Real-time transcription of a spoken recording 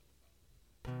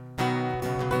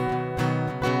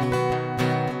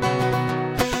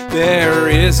There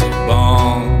is a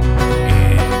balm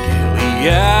in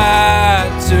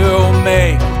Gilead to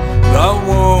make the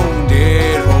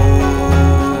wounded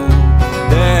whole.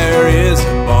 There is a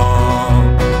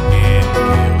balm in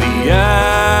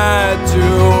Gilead to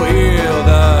heal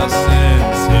the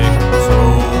sin-sick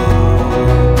soul.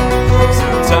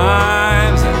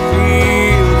 Sometimes I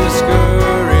feel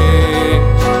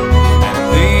discouraged and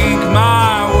think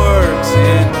my work's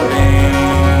in vain.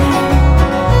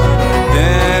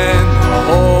 Then the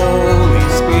Holy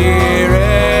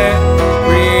Spirit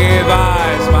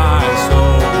revives my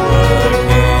soul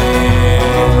again.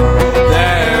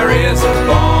 There is a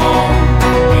balm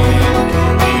in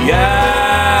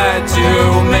Gilead to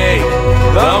make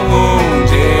the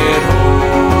wounded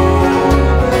whole.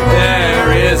 There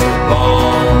is a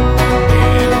balm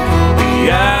in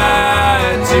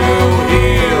Gilead to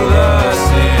heal the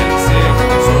sin-sick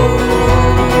soul.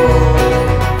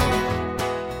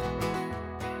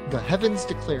 The heavens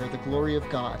declare the glory of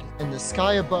God, and the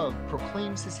sky above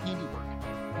proclaims his handiwork.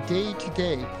 Day to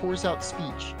day pours out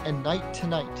speech, and night to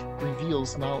night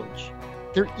reveals knowledge.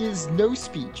 There is no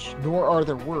speech, nor are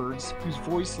there words, whose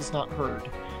voice is not heard.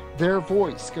 Their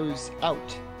voice goes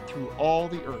out through all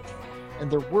the earth,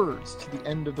 and their words to the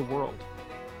end of the world.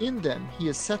 In them he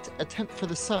has set a tent for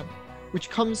the sun, which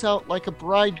comes out like a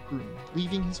bridegroom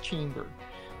leaving his chamber,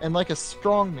 and like a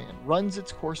strong man runs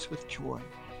its course with joy.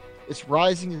 Its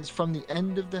rising is from the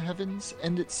end of the heavens,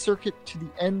 and its circuit to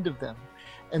the end of them,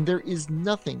 and there is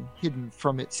nothing hidden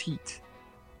from its heat.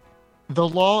 The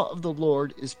law of the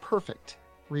Lord is perfect,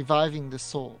 reviving the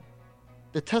soul.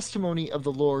 The testimony of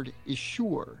the Lord is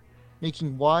sure,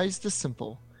 making wise the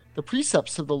simple. The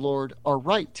precepts of the Lord are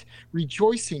right,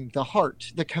 rejoicing the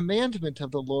heart. The commandment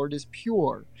of the Lord is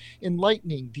pure,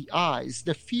 enlightening the eyes.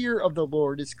 The fear of the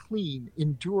Lord is clean,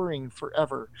 enduring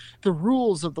forever. The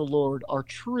rules of the Lord are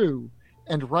true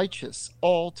and righteous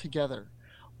altogether.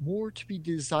 More to be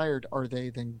desired are they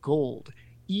than gold,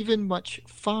 even much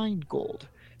fine gold,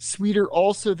 sweeter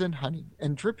also than honey,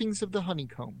 and drippings of the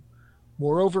honeycomb.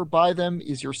 Moreover, by them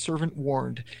is your servant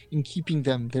warned. In keeping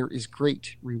them there is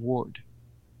great reward.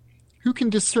 Who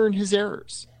can discern his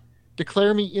errors?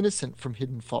 Declare me innocent from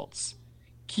hidden faults.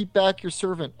 Keep back your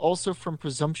servant also from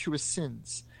presumptuous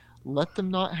sins. Let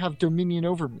them not have dominion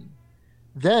over me.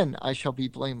 Then I shall be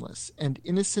blameless and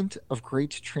innocent of great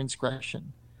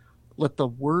transgression. Let the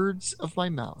words of my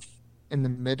mouth and the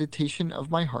meditation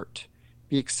of my heart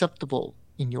be acceptable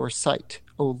in your sight,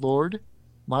 O Lord,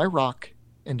 my rock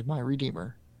and my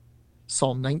redeemer.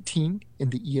 Psalm 19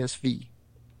 in the ESV.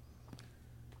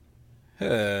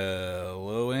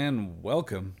 Hello and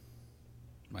welcome.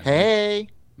 My name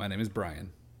is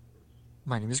Brian.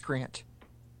 My name is Grant.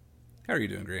 How are you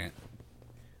doing, Grant?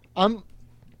 I'm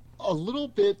a little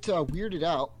bit weirded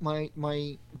out.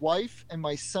 My wife and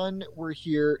my son were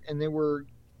here, and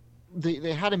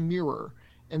they had a mirror,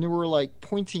 and they were like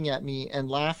pointing at me and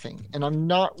laughing, and I'm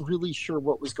not really sure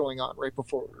what was going on right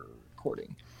before we were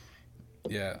recording.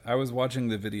 Yeah, I was watching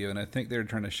the video, and I think they were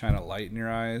trying to shine a light in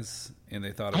your eyes, and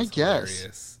they thought it was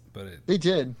hilarious. They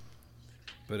did.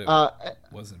 But it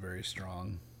wasn't very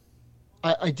strong.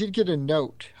 I did get a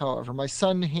note, however. My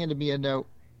son handed me a note,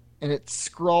 and it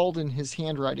scrawled in his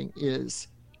handwriting is,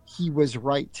 "He was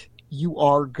right. You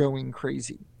are going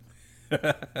crazy."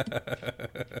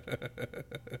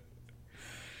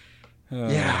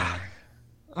 Yeah.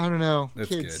 I don't know. That's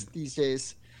Kids good. these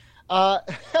days.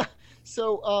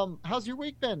 So, how's your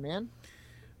week been, man?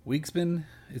 It's been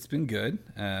good.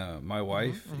 My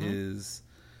wife is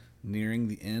nearing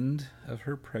the end of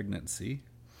her pregnancy.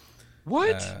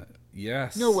 What?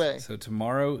 Yes. No way. So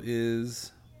tomorrow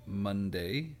is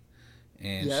Monday,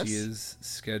 and Yes. she is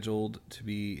scheduled to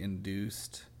be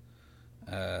induced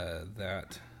the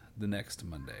next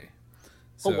Monday.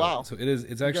 So, Oh, wow. So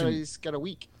it's actually He's got a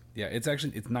week. Yeah, it's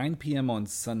 9 p.m. on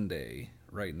Sunday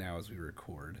right now as we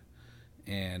record,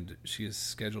 and she is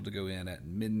scheduled to go in at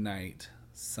midnight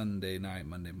Sunday night,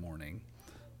 Monday morning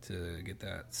to get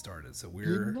that started. So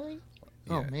we're Midnight?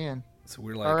 Oh, man. So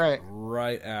we're like All right.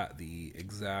 right at the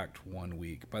exact 1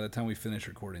 week. By the time we finish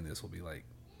recording this, we'll be like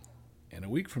in a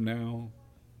week from now.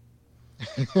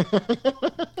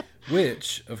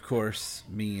 Which, of course,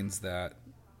 means that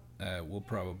we'll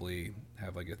probably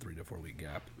have like a 3 to 4 week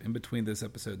gap in between this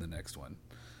episode and the next one.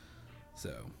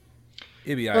 So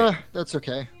it'd be that's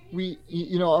okay.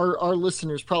 Our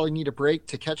listeners probably need a break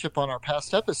to catch up on our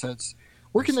past episodes.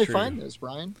 Where can they find those,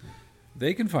 Brian?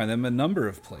 They can find them a number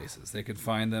of places. They could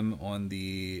find them on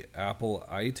the Apple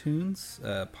iTunes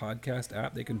podcast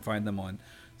app. They can find them on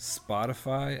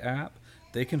Spotify app.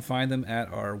 They can find them at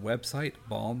our website,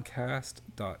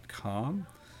 balmcast.com.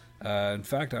 In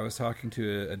fact, I was talking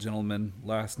to a gentleman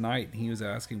last night. And he was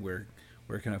asking where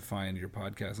can I find your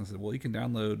podcast, and I said, well, you can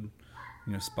download,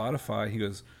 Spotify. He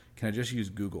goes, can I just use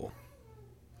Google?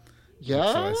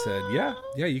 Yeah. So I said,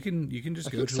 yeah, you can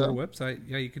just go to our so. website.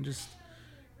 Yeah, you can just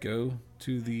go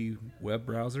to the web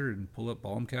browser and pull up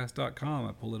balmcast.com.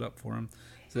 I pull it up for him.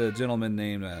 It's a gentleman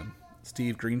named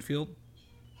Steve Greenfield.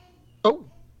 Oh,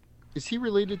 is he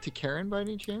related to Karen by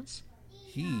any chance?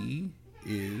 He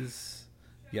is,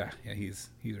 yeah, he's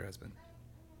her husband.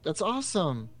 That's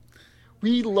awesome.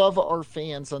 We love our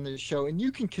fans on this show, and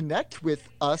you can connect with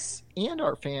us and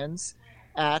our fans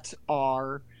at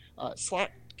our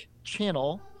Slack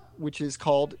channel, which is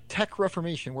called Tech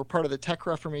Reformation. We're part of the Tech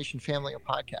Reformation family of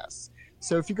podcasts.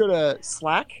 So if you go to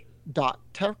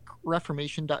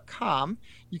slack.techreformation.com,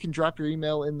 you can drop your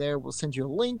email in there. We'll send you a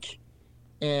link,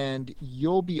 and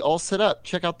you'll be all set up.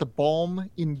 Check out the Balm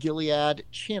in Gilead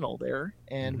channel there,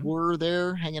 and we're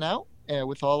there hanging out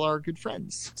with all our good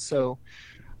friends. So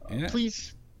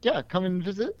please, come and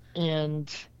visit, and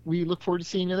we look forward to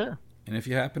seeing you there. And if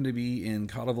you happen to be in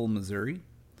Cottleville, Missouri,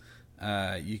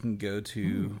 you can go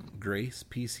to Grace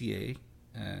PCA,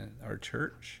 our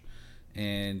church,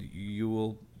 and you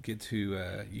will get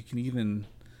to, you can even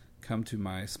come to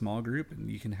my small group, and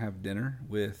you can have dinner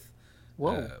with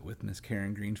Miss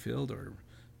Karen Greenfield or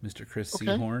Mr. Chris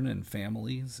Seahorn and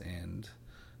families and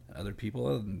other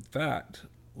people. In fact,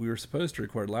 we were supposed to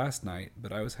record last night,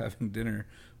 but I was having dinner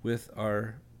with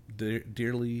our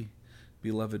dearly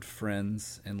beloved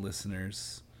friends and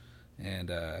listeners,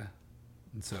 and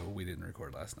so we didn't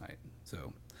record last night.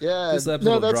 So this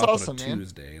episode will drop on a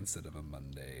Tuesday instead of a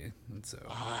Monday, and so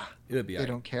it'll be. They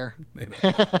don't care.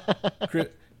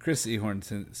 Chris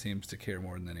Seahorn seems to care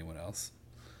more than anyone else.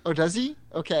 Oh, does he?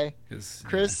 Okay,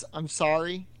 Chris, I'm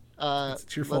sorry.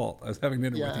 It's your fault. I was having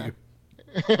dinner with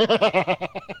you.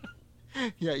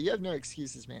 Yeah, you have no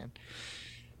excuses, man.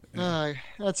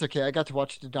 That's okay. I got to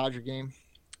watch the Dodger game.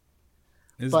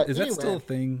 Is that still a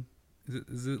thing?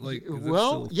 Is it like?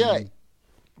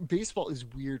 Baseball is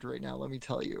weird right now. Let me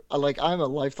tell you. I'm a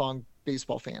lifelong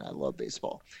baseball fan. I love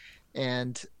baseball,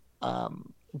 and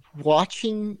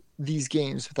watching these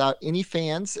games without any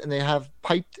fans, and they have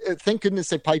piped. Thank goodness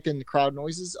they pipe in the crowd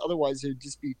noises. Otherwise, it would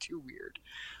just be too weird.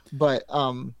 But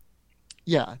the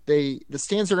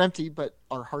stands are empty, but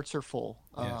our hearts are full,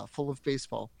 full of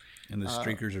baseball. And the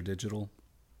streakers are digital.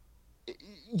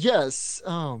 Yes.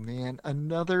 Oh man,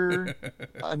 another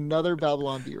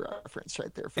Babylon Bee reference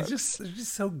right there, folks. They're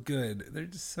just so good. They're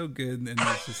just so good, and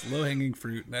it's just low hanging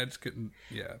fruit. And I just couldn't.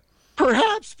 Yeah.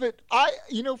 Perhaps, but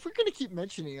if we're going to keep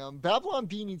mentioning them, Babylon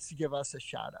Bee needs to give us a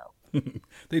shout out.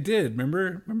 They did.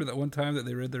 Remember that one time that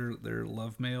they read their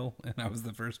love mail, and I was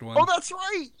the first one. Oh, that's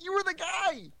right. You were the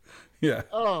guy. Yeah.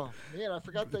 Oh man, I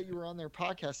forgot that you were on their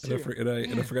podcast too.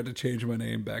 And I forgot to change my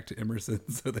name back to Emerson,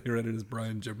 so they read it as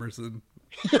Brian Jimerson.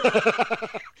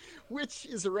 Which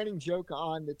is a running joke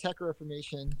on the Tech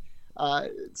Reformation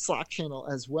Slack channel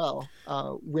as well.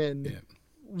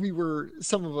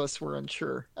 Some of us were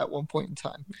unsure at one point in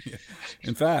time. Yeah.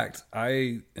 In fact,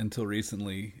 I, until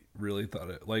recently, really thought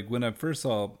it, like when I first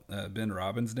saw Ben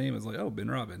Robin's name, I was like, oh, Ben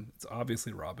Robin. It's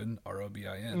obviously Robin, Robin.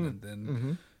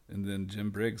 And then Jim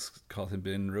Briggs called him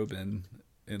Ben Robin.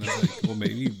 And I was like, well,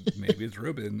 maybe it's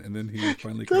Robin. And then he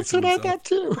finally That's what himself. I thought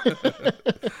too. I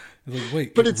was like,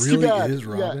 wait, but it really is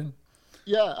Robin?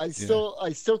 Yeah, I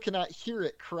still cannot hear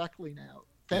it correctly now.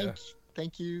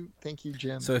 Thank you,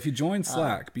 Jim. So if you join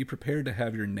Slack, be prepared to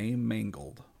have your name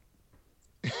mangled.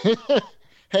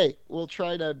 Hey, we'll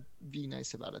try to be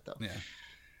nice about it, though. Yeah.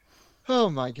 Oh,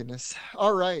 my goodness.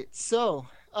 All right. So,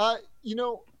 I've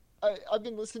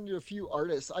been listening to a few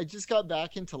artists. I just got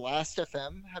back into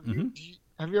Last.fm.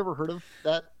 Have you ever heard of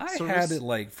that service? I had it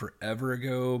like forever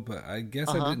ago, but I guess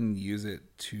I didn't use it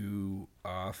too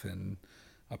often.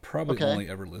 I probably only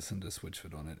ever listened to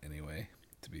Switchfoot on it anyway,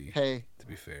 to be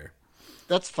fair.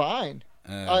 That's fine.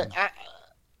 I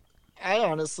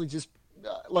honestly just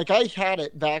I had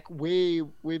it back way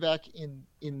back in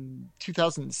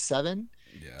 2007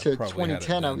 to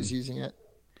 2010. I was using it,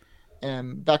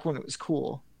 and back when it was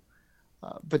cool.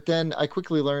 But then I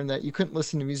quickly learned that you couldn't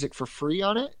listen to music for free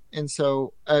on it, and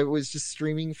so I was just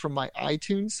streaming from my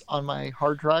iTunes on my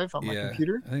hard drive on my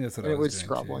computer. I think that's what I was doing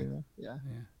scrobbling. Yeah.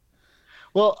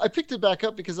 Well, I picked it back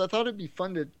up because I thought it'd be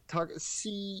fun to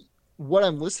see what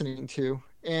I'm listening to,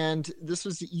 and this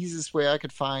was the easiest way I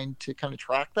could find to kind of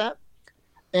track that.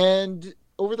 And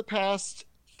over the past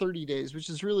 30 days, which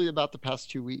is really about the past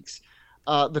 2 weeks,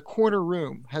 the Corner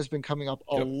Room has been coming up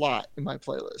a lot in my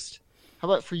playlist. How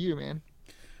about for you, man?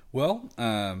 Well,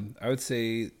 I would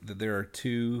say that there are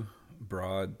two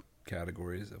broad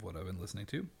categories of what I've been listening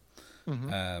to.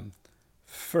 Hmm.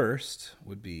 First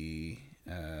would be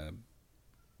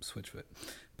Switchfoot,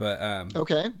 but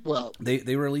Okay. Well,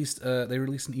 they released an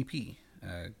EP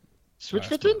last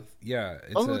Switchfoot did? month. Yeah,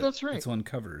 Oh, that's right. it's on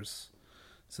covers.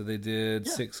 So they did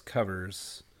Yeah. 6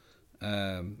 covers.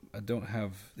 I don't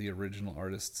have the original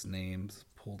artists' names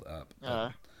pulled up.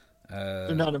 But,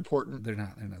 They're not important. they're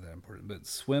not that important. But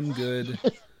Swim Good,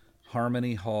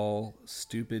 Harmony Hall,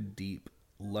 Stupid Deep,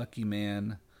 Lucky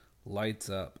Man, Lights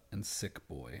Up, and Sick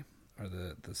Boy are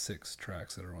the 6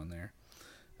 tracks that are on there.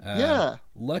 Yeah.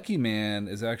 Lucky Man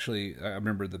is actually, I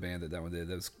remember the band that one did.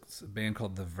 That was a band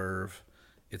called The Verve.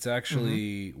 It's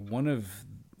actually one of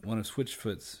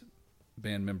Switchfoot's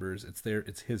band members.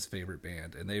 It's his favorite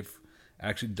band, and they've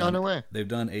actually they've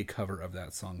done a cover of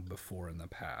that song before in the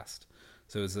past.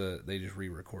 So they just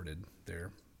re-recorded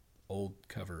their old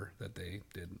cover that they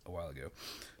did a while ago.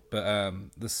 But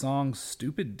the song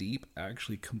 "Stupid Deep"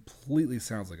 actually completely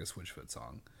sounds like a Switchfoot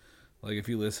song. Like if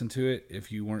you listen to it,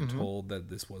 if you weren't told that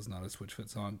this was not a Switchfoot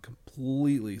song,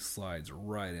 completely slides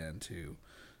right into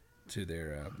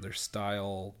their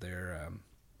style,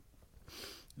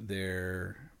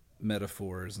 their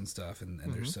metaphors and stuff, and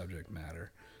their subject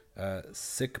matter.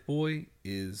 Sick Boy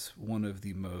is one of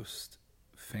the most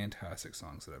fantastic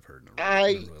songs that I've heard in a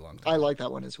really long time. I like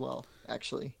that one as well,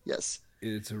 actually. Yes.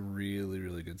 It's a really,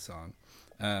 really good song.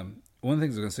 One of the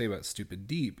things I was going to say about Stupid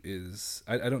Deep is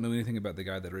I don't know anything about the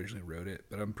guy that originally wrote it,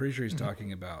 but I'm pretty sure he's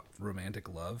talking about romantic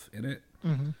love in it.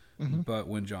 But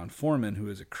when John Foreman, who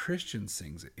is a Christian,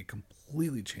 sings it, it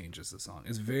completely changes the song.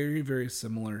 It's very, very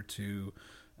similar to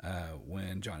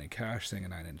when Johnny Cash sang a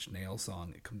Nine Inch Nails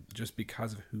song. Just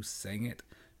because of who sang it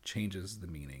changes the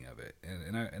meaning of it,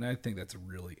 and I think that's a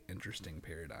really interesting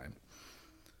paradigm.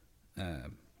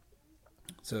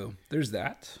 So there's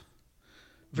that.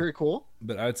 Very cool.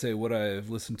 But I would say what I've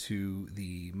listened to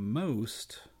the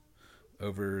most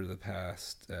over the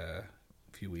past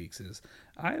few weeks is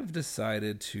I've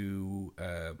decided to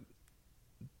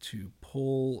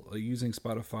pull using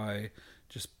Spotify,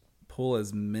 just pull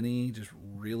as many just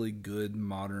really good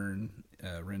modern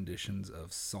renditions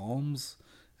of Psalms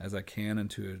as I can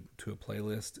into a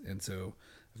playlist. And so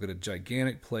I've got a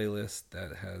gigantic playlist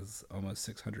that has almost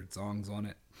 600 songs on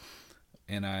it.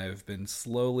 And I've been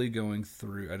slowly going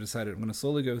through. I decided I'm going to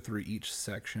slowly go through each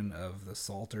section of the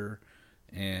Psalter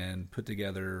and put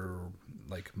together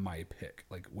like my pick,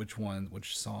 like which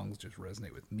songs just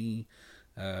resonate with me,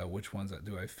 which ones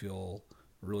do I feel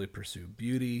really pursue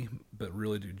beauty, but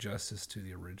really do justice to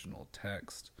the original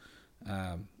text.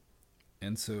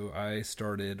 And so I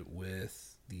started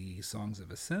with the Songs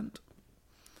of Ascent.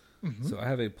 So I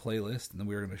have a playlist, and then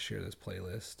we're going to share this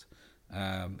playlist.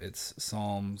 It's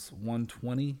Psalms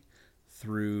 120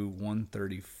 through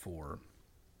 134.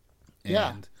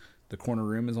 And the Corner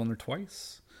Room is on there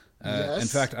twice. In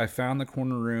fact, I found the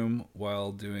Corner Room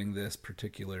while doing this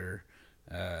particular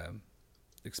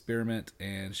experiment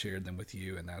and shared them with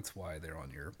you, and that's why they're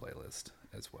on your playlist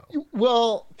as well.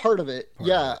 Well, part of it.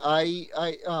 I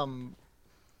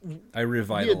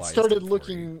revitalized. We had started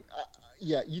looking.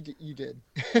 You did,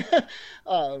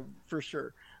 for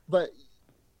sure. But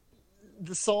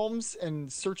the Psalms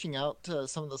and searching out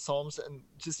some of the Psalms and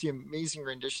just the amazing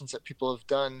renditions that people have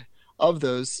done of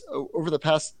those over the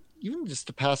past, even just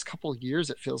the past couple of years,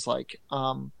 it feels like,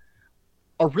 are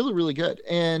really, really good.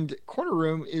 And Corner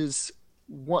Room is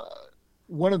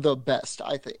one of the best,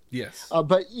 I think. Yes.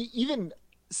 But even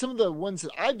some of the ones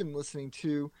that I've been listening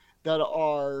to that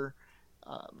are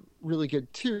really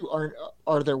good too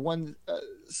are there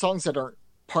songs that aren't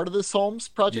part of the Psalms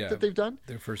project that they've done.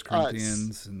 Their First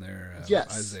Corinthians and their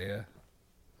Isaiah.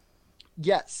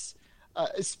 Yes.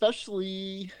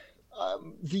 Especially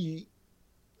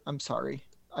I'm sorry.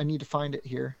 I need to find it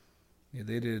here. Yeah,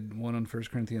 they did one on 1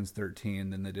 Corinthians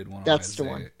 13, then they did one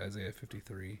on Isaiah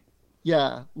 53.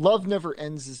 Yeah. Love Never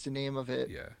Ends is the name of it.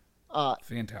 Yeah.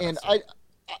 Fantastic. And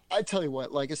I tell you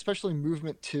what, like, especially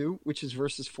Movement 2, which is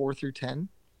verses 4 through 10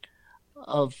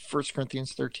 of 1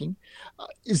 Corinthians 13,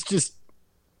 is just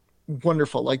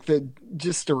wonderful. Like the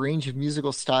range of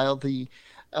musical style, the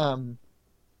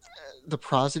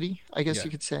prosody, I guess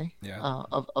you could say,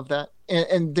 of that.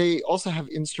 And they also have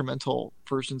instrumental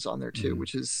versions on there too,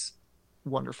 which is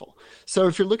wonderful. So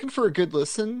if you're looking for a good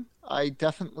listen, I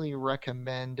definitely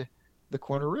recommend The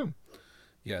Corner Room.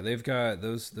 Yeah, they've got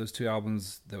those 2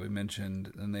 albums that we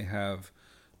mentioned, and they have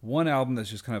one album that's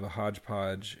just kind of a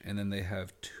hodgepodge, and then they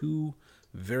have 2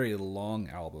 very long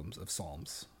albums of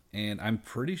Psalms. And I'm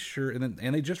pretty sure, and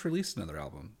they just released another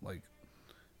album, like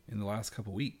in the last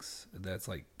couple weeks. That's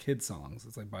like kid songs.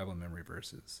 It's like Bible memory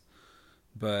verses.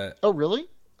 But oh, really?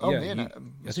 Oh yeah, man,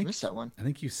 I missed that one. I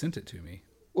think you sent it to me.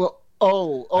 Well, I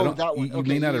Oh, don't. that You, one. you Okay,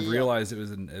 may not yeah, have yeah. realized it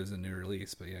was a new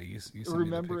release, but yeah, you sent me the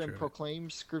Remember picture and of it. proclaim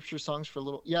scripture songs for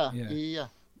little. Yeah, Yeah, yeah,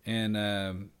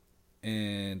 yeah.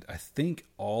 and I think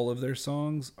all of their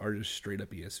songs are just straight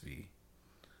up ESV.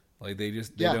 Like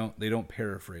Yeah, they don't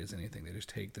paraphrase anything. They just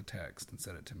take the text and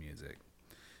set it to music,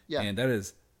 yeah. and that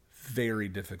is very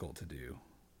difficult to do.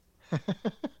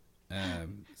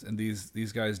 And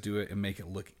these guys do it and make it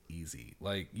look easy.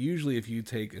 Like usually, if you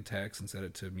take a text and set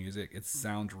it to music, it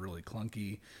sounds really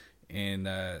clunky. And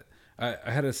I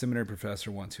had a seminary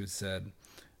professor once who said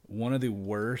one of the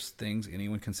worst things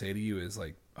anyone can say to you is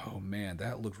like, "Oh man,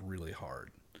 that looked really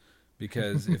hard."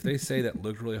 Because if they say that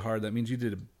looked really hard, that means you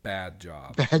did a bad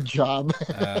job. Bad job.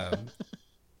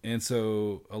 And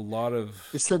so a lot of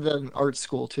They said that in art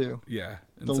school too. yeah,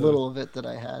 and The so little of it that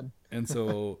I had. And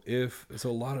so a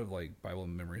lot of like Bible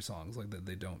memory songs like that,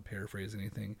 they don't paraphrase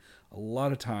anything. A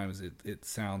lot of times it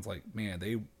sounds like, man,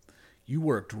 you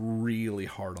worked really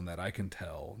hard on that. I can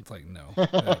tell. It's like, no,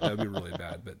 that'd be really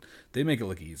bad. But they make it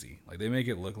look easy. Like they make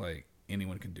it look like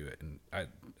anyone can do it. And I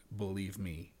believe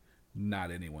me, not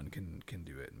anyone can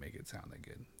do it and make it sound that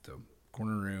good. So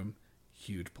Corner Room,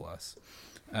 huge plus.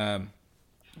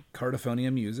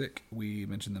 Cardophonia Music, we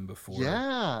mentioned them before.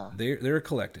 Yeah. They're a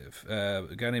collective.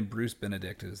 A guy named Bruce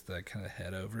Benedict is the kind of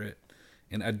head over it.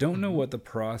 And I don't know what the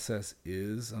process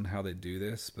is on how they do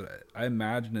this, but I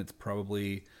imagine it's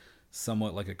probably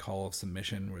somewhat like a call of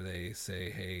submission where they say,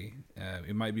 hey,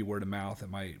 it might be word of mouth. It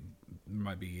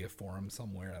might be a forum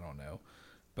somewhere. I don't know.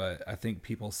 But I think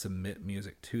people submit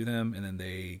music to them and then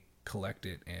they collect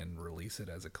it and release it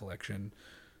as a collection.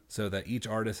 So that each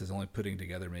artist is only putting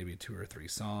together maybe 2 or 3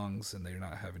 songs, and they're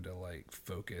not having to like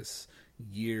focus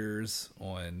years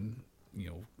on,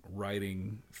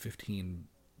 writing 15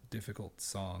 difficult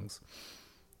songs.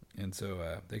 And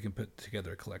so they can put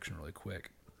together a collection really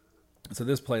quick. So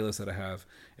this playlist that I have,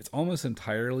 it's almost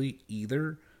entirely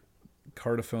either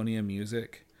Cardophonia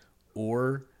Music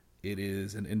or it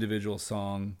is an individual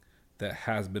song that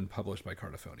has been published by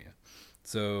Cardophonia.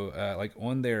 So, like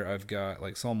on there, I've got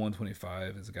like Psalm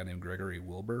 125 is a guy named Gregory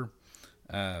Wilbur,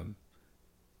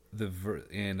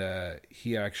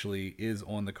 he actually is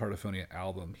on the Cardophonia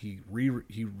album. He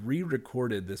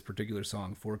re-recorded this particular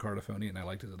song for Cardophonia, and I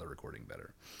liked his other recording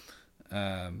better.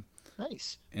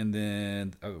 Nice. And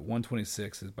then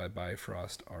 126 is by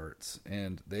Bifrost Arts,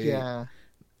 and Yeah.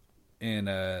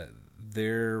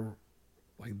 they're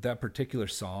like that particular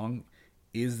song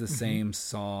is the same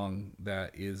song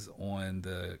that is on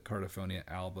the Cardophonia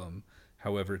album.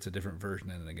 However, it's a different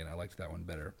version, and again, I liked that one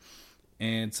better.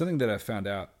 And something that I found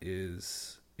out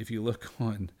is if you look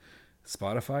on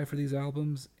Spotify for these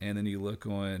albums, and then you look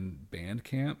on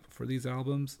Bandcamp for these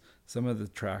albums, some of the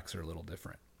tracks are a little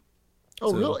different.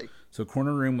 Oh, really? So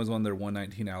Corner Room was on their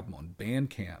 119 album on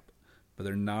Bandcamp, but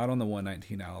they're not on the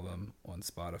 119 album on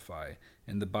Spotify.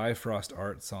 And the Bifrost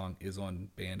Art song is on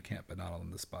Bandcamp, but not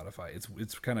on the Spotify.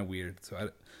 It's kind of weird. So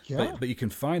but you can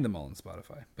find them all on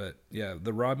Spotify. But yeah,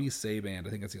 the Robbie Say Band, I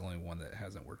think that's the only one that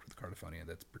hasn't worked with Cardophonia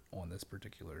that's on this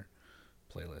particular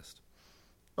playlist.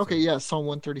 Okay, yeah, Psalm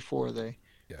 134, they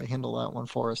Yeah. handle that one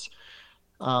for us.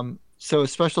 So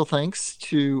special thanks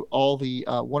to all the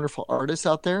wonderful artists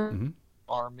out there who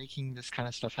are making this kind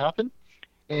of stuff happen.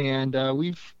 And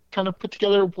we've kind of put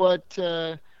together what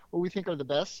we think are the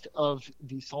best of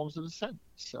the Psalms of Ascent.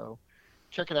 So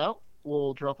check it out.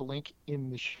 We'll drop a link in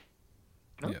the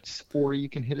notes, or you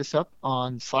can hit us up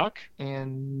on Slack.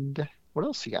 And what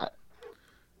else you got?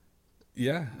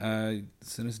 Yeah,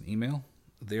 send us an email.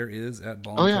 There is at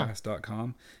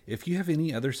ballncast.com. If you have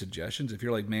any other suggestions, if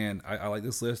you're like, man, I like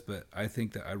this list, but I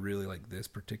think that I really like this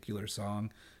particular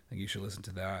song, I think you should listen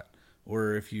to that.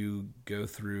 Or if you go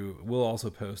through, we'll also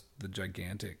post the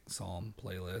gigantic Psalm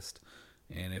playlist.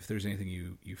 And if there's anything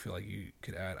you feel like you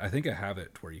could add, I think I have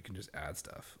it to where you can just add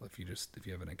stuff. If you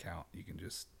have an account, you can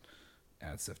just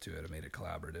add stuff to it. I made it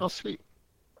collaborative. Oh, sweet.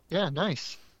 Yeah,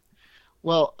 nice.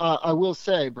 Well, I will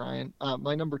say, Brian,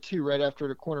 my number 2 right after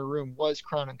the Corner Room was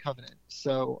Crown and Covenant.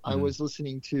 So I was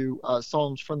listening to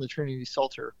Psalms from the Trinity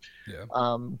Psalter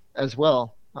as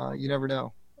well. You never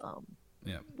know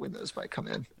when those might come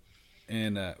in.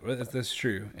 And that's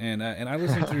true. And I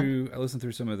listened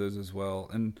through some of those as well.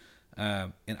 And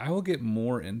I will get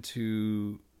more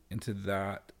into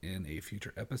that in a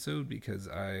future episode because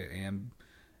I am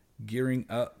gearing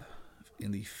up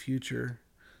in the future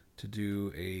to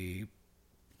do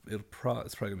it's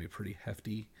probably gonna be a pretty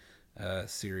hefty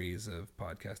series of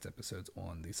podcast episodes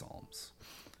on the Psalms.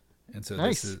 And so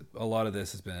nice. A lot of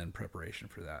this has been in preparation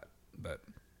for that. But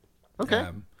okay.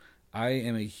 I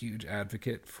am a huge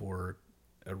advocate for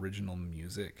original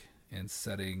music and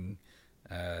setting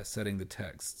setting the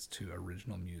texts to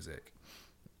original music,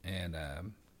 and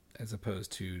as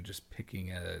opposed to just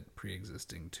picking a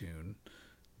pre-existing tune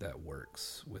that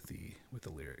works with the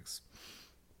lyrics.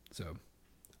 So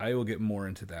I will get more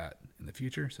into that in the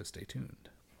future, so stay tuned.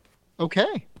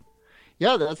 Okay.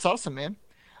 Yeah, that's awesome, man.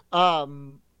 All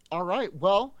right.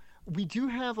 Well, we do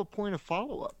have a point of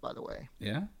follow up, by the way.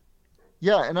 Yeah?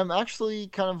 Yeah, and I'm actually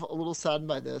kind of a little saddened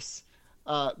by this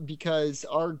because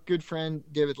our good friend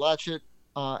David Latchett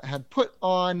had put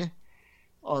on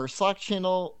our Slack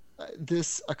channel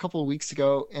this a couple of weeks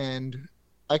ago, and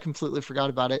I completely forgot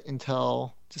about it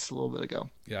until just a little bit ago.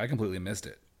 Yeah, I completely missed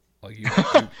it. Like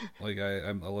like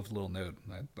I left a little note.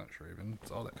 I'm not sure I even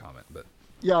saw that comment, but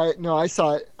Yeah, no, I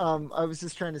saw it. I was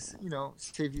just trying to,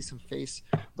 save you some face,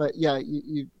 but yeah,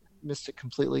 you missed it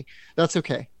completely. That's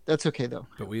okay. That's okay though.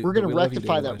 but We're going to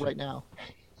rectify you, that right now.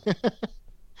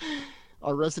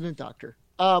 Our resident doctor.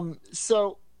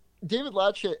 So David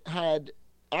Latchett had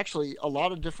actually a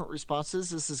lot of different responses.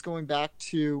 This is going back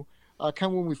to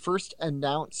kind of when we first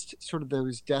announced sort of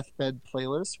those deathbed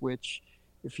playlists, which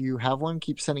if you have one,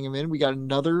 keep sending them in. We got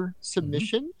another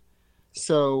submission. Mm-hmm.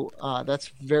 So that's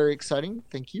very exciting.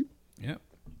 Thank you. Yeah.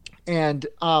 And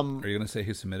are you going to say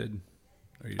who submitted?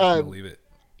 Or are you just going to leave it?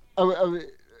 It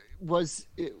was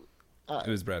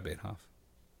Brad Bainhoff.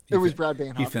 It was Brad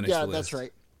Bainhoff. He finished the list. That's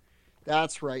right.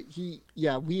 That's right.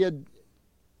 We had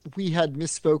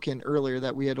misspoken earlier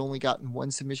that we had only gotten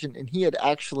one submission, and he had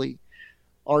actually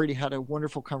already had a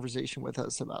wonderful conversation with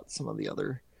us about some of the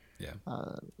other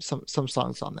some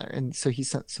songs on there, and so he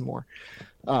sent some more.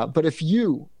 But if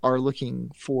you are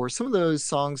looking for some of those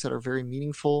songs that are very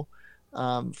meaningful,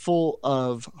 full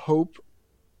of hope,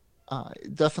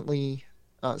 definitely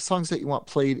songs that you want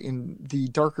played in the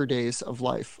darker days of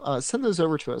life, send those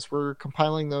over to us. We're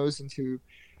compiling those into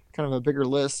kind of a bigger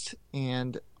list,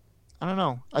 and I don't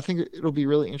know, I think it'll be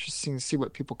really interesting to see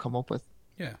what people come up with.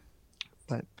 Yeah.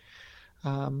 But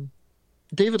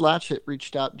David Latchett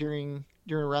reached out during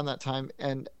around that time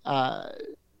and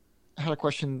had a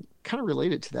question kind of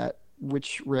related to that,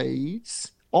 which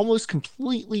reads, almost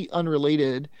completely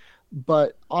unrelated,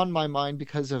 but on my mind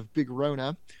because of Big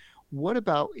Rona. What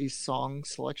about a song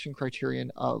selection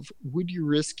criterion of would you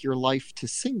risk your life to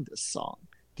sing this song?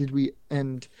 Did we?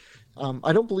 And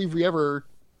I don't believe we ever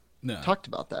talked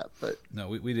about that, but no,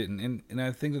 we didn't. And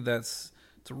I think it's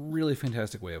a really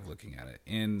fantastic way of looking at it.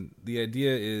 And the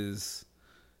idea is,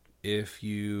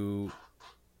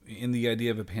 in the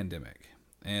idea of a pandemic,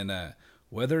 and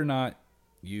whether or not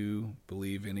you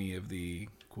believe any of the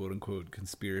quote unquote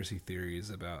conspiracy theories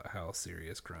about how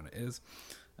serious Corona is,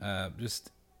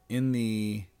 just in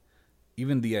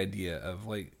even the idea of,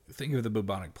 like, think of the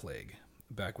bubonic plague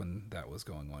back when that was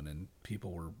going on and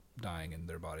people were dying and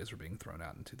their bodies were being thrown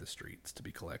out into the streets to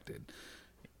be collected.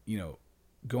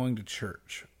 Going to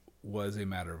church was a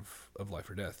matter of life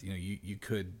or death. You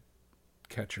could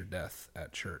catch your death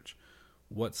at church.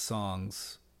 What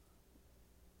songs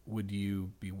would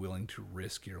you be willing to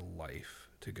risk your life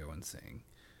to go and sing?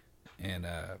 And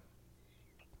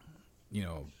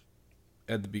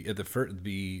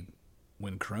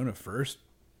when Corona first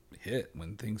hit,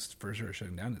 when things first started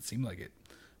shutting down, it seemed like it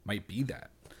might be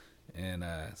that. And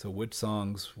so which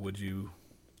songs would you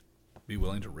be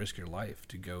willing to risk your life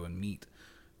to go and meet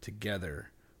together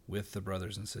with the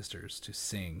brothers and sisters to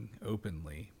sing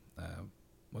openly?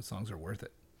 What songs are worth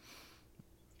it?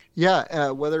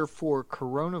 Yeah, whether for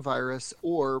coronavirus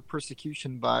or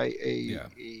persecution by a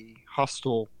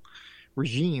hostile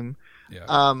regime,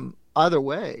 either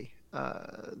way,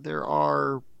 there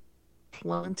are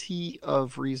plenty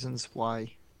of reasons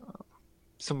why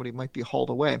somebody might be hauled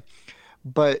away.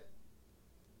 But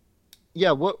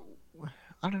yeah,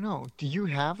 I don't know. Do you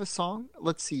have a song?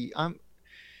 Let's see.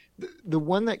 The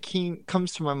one that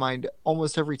comes to my mind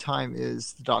almost every time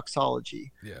is the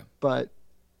Doxology. Yeah. But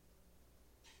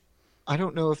I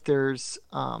don't know if there's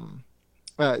one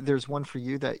for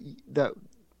you that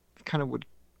kind of would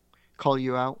call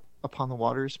you out upon the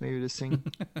waters, maybe to sing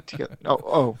together.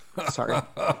 Oh, sorry,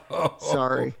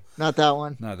 not that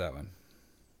one. Not that one.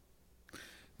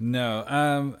 No,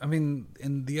 I mean,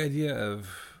 in the idea of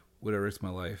would I risk my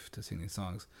life to sing these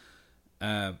songs,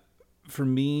 for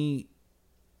me,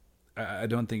 I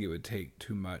don't think it would take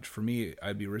too much. For me,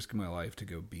 I'd be risking my life to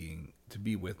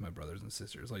be with my brothers and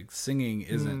sisters. Like, singing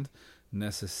isn't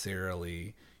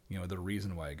necessarily, the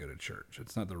reason why I go to church.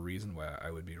 It's not the reason why I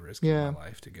would be risking my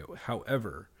life to go.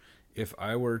 However, if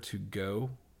I were to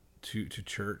go to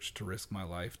church to risk my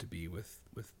life to be with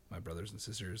my brothers and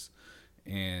sisters,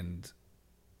 and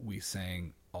we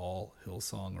sang all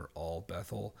Hillsong or all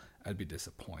Bethel, I'd be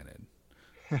disappointed.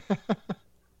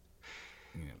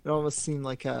 almost seemed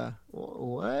like a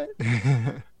what?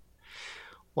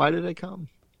 Why did I come?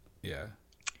 Yeah.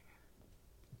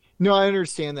 No, I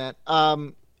understand that.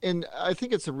 And I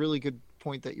think it's a really good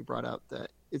point that you brought up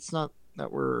that it's not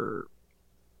that we're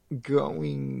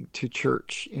going to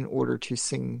church in order to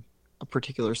sing a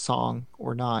particular song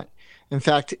or not. In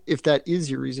fact, if that is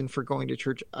your reason for going to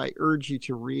church, I urge you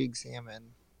to re-examine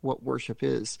what worship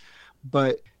is.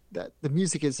 But that the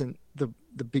music isn't the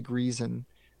big reason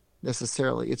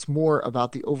necessarily. It's more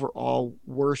about the overall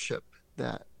worship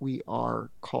that we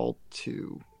are called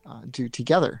to do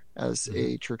together as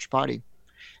Mm-hmm. a church body,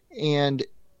 and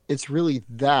it's really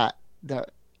that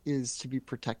is to be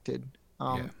protected,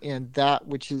 Yeah. and that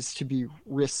which is to be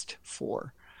risked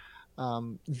for.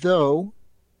 Though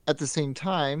at the same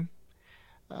time,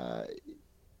 uh,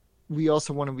 we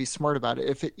also want to be smart about it.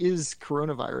 If it is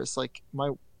coronavirus, like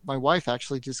my wife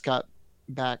actually just got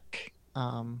back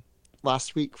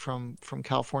last week from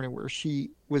California, where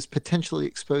she was potentially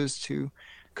exposed to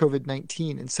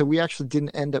COVID-19, and so we actually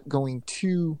didn't end up going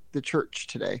to the church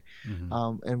today,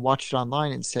 Mm-hmm. and watched it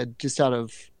online instead, just out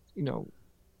of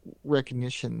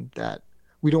recognition that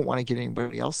we don't want to get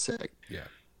anybody else sick. Yeah.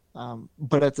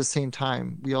 But at the same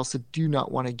time, we also do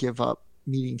not want to give up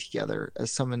meeting together,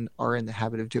 as some are in the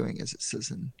habit of doing, as it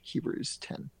says in Hebrews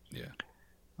 10. Yeah.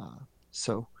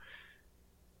 So,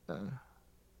 a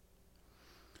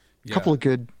Yeah. couple of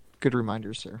good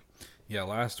reminders there. Yeah.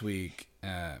 Last week,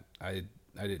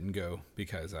 I didn't go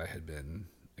because I had been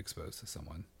exposed to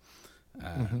someone.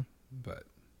 But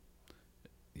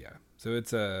yeah, so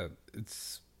it's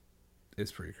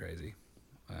pretty crazy.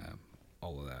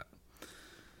 All of that.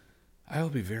 I will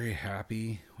be very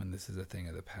happy when this is a thing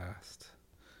of the past.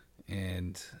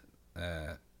 And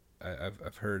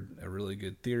I've heard a really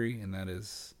good theory, and that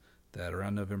is that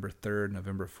around November 3rd,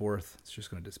 November 4th, it's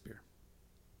just going to disappear.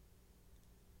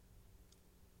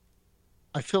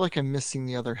 I feel like I'm missing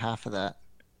the other half of that.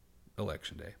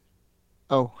 Election day.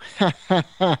 Oh,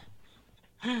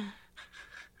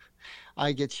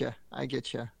 I get you. I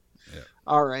get you. Yeah.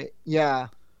 All right. Yeah.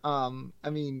 I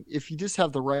mean, if you just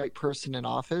have the right person in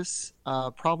office,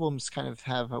 problems kind of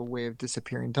have a way of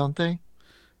disappearing, don't they?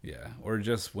 Yeah. Or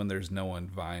just when there's no one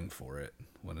vying for it.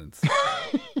 When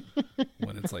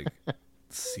it's like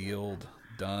sealed,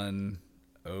 done,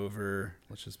 over.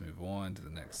 Let's just move on to the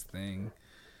next thing.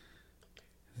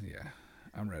 Yeah,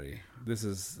 I'm ready. This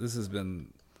has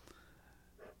been.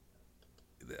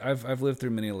 I've lived through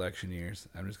many election years.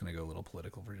 I'm just gonna go a little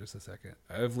political for just a second.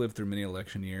 I've lived through many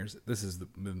election years. This has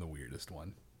been the weirdest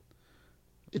one.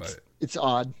 It's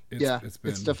odd.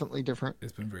 It's definitely different.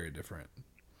 It's been very different.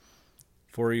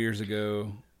 4 years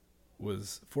ago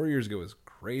was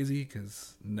crazy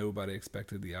because nobody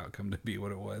expected the outcome to be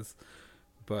what it was.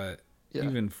 But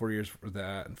even 4 years for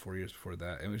that and 4 years before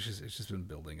that, it's just been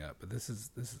building up. But this has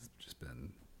just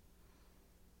been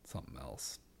something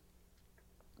else.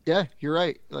 Yeah, you're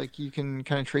right. Like, you can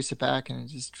kind of trace it back, and it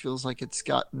just feels like it's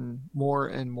gotten more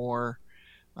and more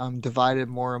divided,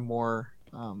 more and more,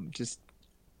 just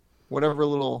whatever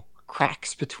little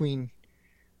cracks between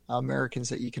Americans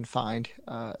that you can find.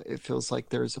 It feels like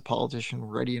there's a politician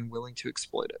ready and willing to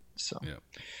exploit it. So yeah,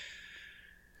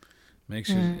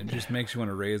 it just makes you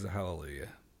want to raise a hallelujah.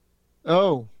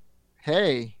 Oh,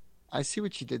 hey, I see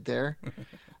what you did there.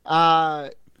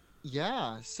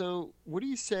 Yeah. So, what do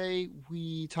you say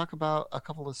we talk about a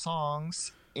couple of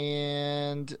songs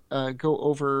and go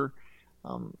over?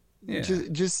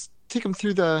 Just take them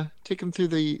through the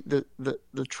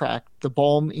track, the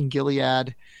Balm in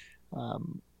Gilead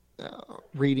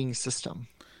rating system.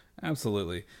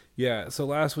 Absolutely. Yeah. So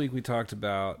last week we talked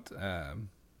about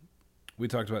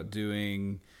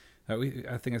doing.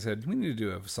 I think I said we need to do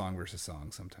a song versus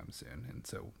song sometime soon, and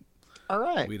so all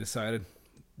right, we decided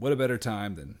what a better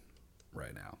time than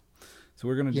right now. So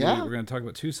we're gonna talk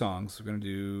about two songs. We're gonna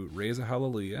do "Raise a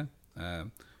Hallelujah,"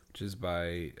 which is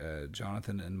by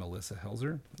Jonathan and Melissa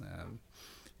Helzer,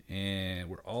 and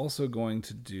we're also going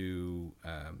to do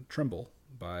 "Tremble"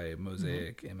 by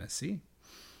Mosaic MSC,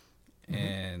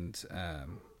 and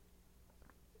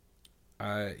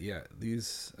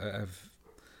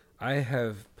I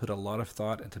have put a lot of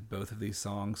thought into both of these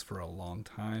songs for a long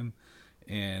time.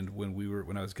 And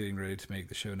when I was getting ready to make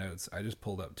the show notes, I just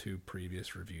pulled up two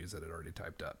previous reviews that I'd already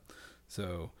typed up.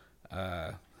 So,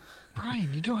 Brian,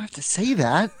 you don't have to say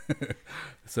that.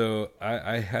 So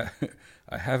I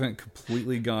haven't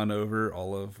completely gone over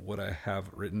all of what I had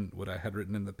written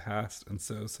in the past, and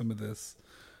so some of this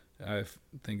I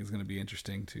think is going to be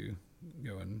interesting to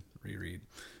go and reread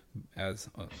as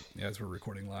we're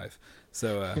recording live.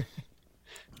 So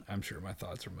I'm sure my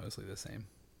thoughts are mostly the same,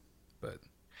 but.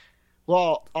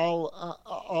 Well,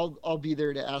 I'll be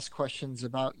there to ask questions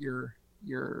about your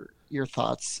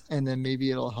thoughts, and then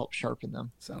maybe it'll help sharpen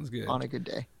them Sounds good. on a good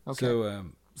day. Okay. So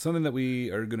something that we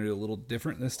are going to do a little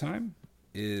different this time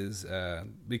is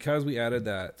because we added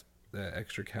that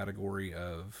extra category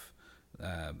of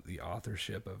the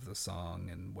authorship of the song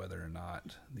and whether or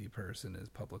not the person is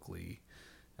publicly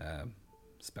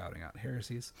spouting out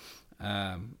heresies.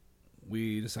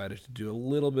 We decided to do a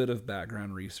little bit of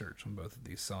background research on both of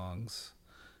these songs,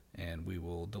 and we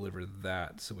will deliver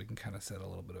that so we can kind of set a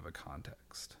little bit of a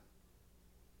context.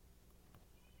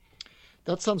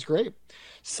 That sounds great.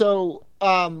 So,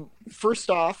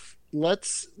 first off,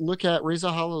 let's look at Raise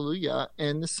a Hallelujah.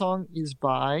 And this song is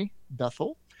by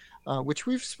Bethel, which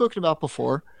we've spoken about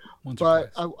before. Once or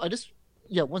But twice. I just,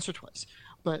 yeah, once or twice.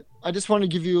 But I just want to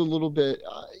give you a little bit,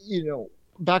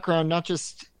 background, not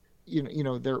just,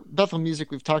 their Bethel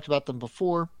music. We've talked about them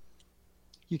before.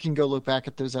 You can go look back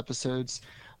at those episodes.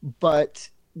 But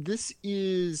this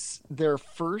is their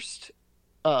first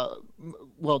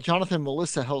Jonathan and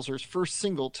Melissa Helser's first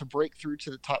single to break through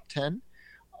to the top 10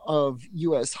 of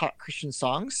U.S. Hot Christian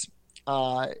Songs.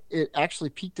 It actually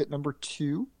peaked at number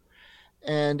 2,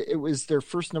 and it was their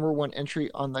first number 1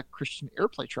 entry on the Christian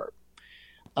Airplay chart.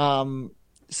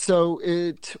 So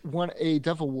it won a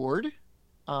Dove Award.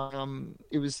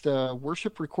 It was the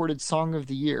Worship Recorded Song of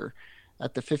the Year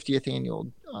at the 50th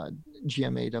annual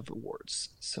GMA Dove Awards.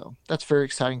 So that's very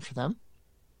exciting for them.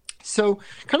 So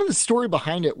kind of the story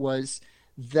behind it was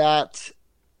that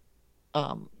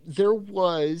there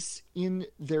was in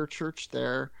their church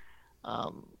there,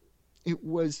 it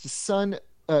was the son,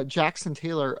 Jackson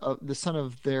Taylor, the son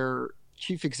of their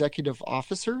chief executive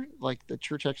officer. Like the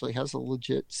church actually has a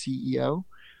legit CEO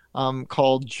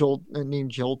called Joel,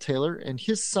 named Joel Taylor. And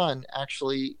his son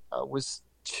actually was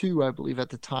 2, I believe, at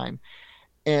the time,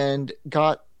 and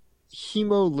got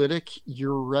hemolytic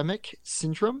uremic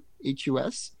syndrome,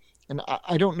 HUS. And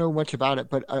I don't know much about it,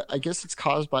 but I guess it's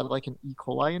caused by like an E.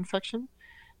 coli infection.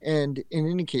 And in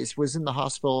any case, was in the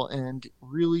hospital and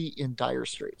really in dire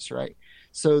straits, right?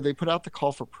 So they put out the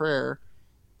call for prayer,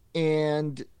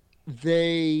 and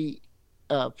they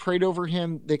prayed over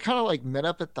him. They kind of like met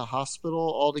up at the hospital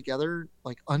all together,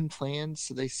 like unplanned.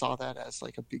 So they saw that as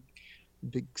like a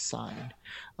big sign.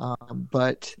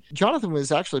 But Jonathan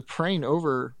was actually praying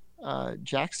over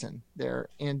Jackson there,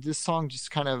 and this song just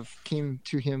kind of came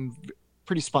to him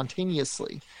pretty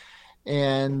spontaneously,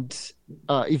 and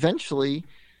eventually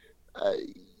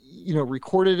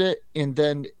recorded it, and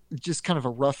then just kind of a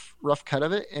rough cut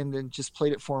of it, and then just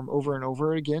played it for him over and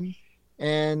over again,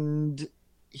 and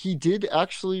he did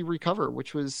actually recover,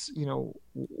 which was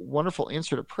wonderful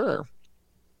answer to prayer.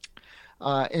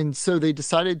 And so they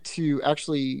decided to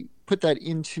actually put that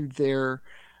into their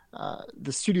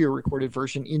the studio recorded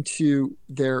version into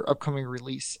their upcoming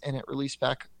release, and it released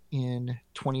back in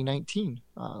 2019,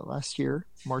 last year,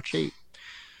 March 8th.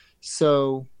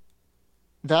 So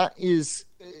that is,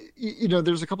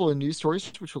 there's a couple of news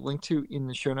stories which we'll link to in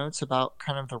the show notes about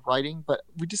kind of the writing, but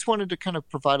we just wanted to kind of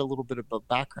provide a little bit of a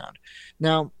background.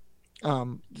 Now,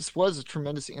 this was a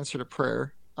tremendous answer to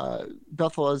prayer.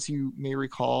 Bethel, as you may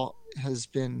recall, has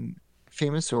been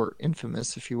famous, or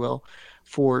infamous, if you will,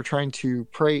 for trying to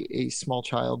pray a small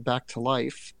child back to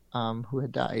life who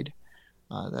had died.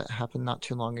 That happened not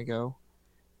too long ago.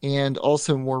 And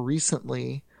also more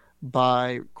recently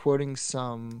by quoting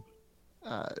some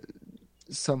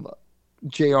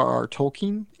J.R.R.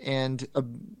 Tolkien and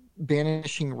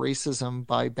banishing racism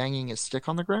by banging a stick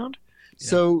on the ground. Yeah,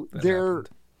 so they're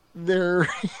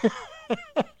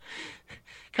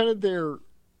kind of their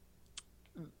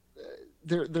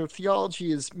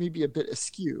theology is maybe a bit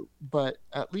askew, but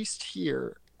at least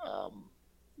here,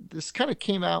 this kind of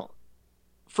came out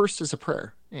first as a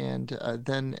prayer, and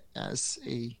then as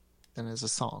a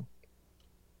song.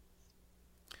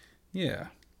 Yeah,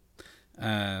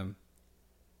 it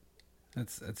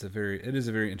is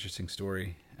a very interesting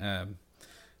story. I'm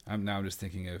just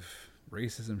thinking of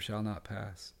racism shall not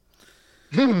pass.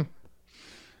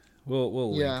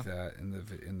 We'll link that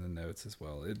in the notes as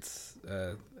well. It's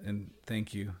and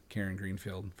thank you, Karen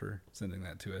Greenfield, for sending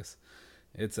that to us.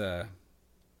 It's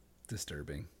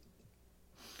disturbing.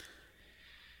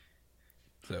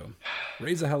 So,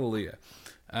 raise a hallelujah.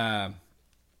 So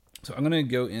I'm going to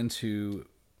go into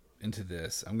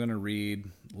this. I'm going to read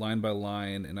line by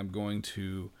line, and I'm going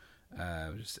to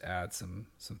just add some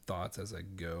thoughts as I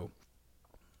go,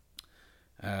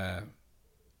 and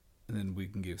then we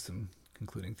can give some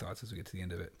concluding thoughts as we get to the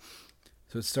end of it.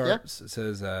 So it starts. Yeah. It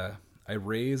says, "I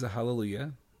raise a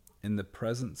hallelujah in the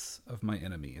presence of my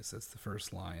enemies." That's the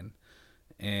first line,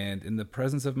 And in the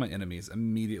presence of my enemies,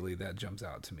 immediately that jumps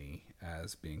out to me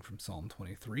as being from Psalm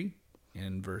 23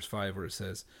 in verse 5, where it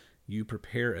says, "You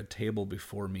prepare a table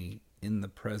before me in the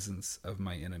presence of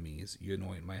my enemies. You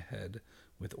anoint my head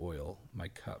with oil. My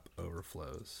cup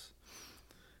overflows."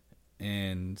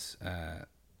 And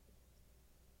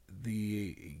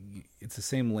it's the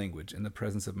same language, in the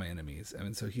presence of my enemies. I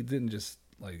mean, so he didn't just,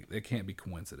 like, it can't be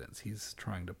coincidence. He's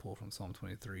trying to pull from Psalm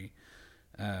 23.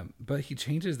 But he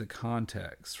changes the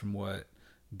context from what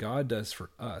God does for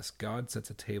us. God sets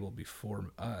a table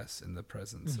before us in the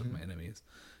presence of my enemies,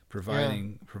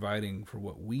 providing for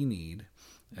what we need,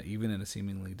 even in a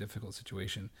seemingly difficult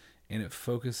situation. And it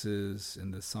focuses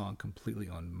in the song completely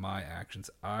on my actions.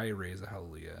 I raise a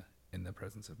hallelujah in the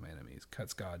presence of my enemies.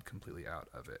 Cuts God completely out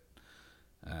of it.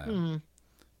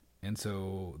 And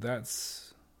so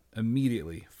that's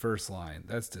immediately, first line,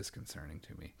 that's disconcerting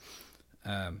to me.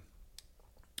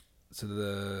 So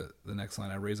the next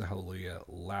line, I raise a hallelujah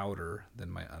louder than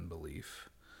my unbelief.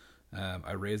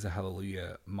 I raise a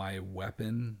hallelujah. My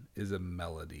weapon is a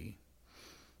melody.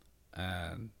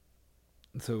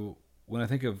 So when I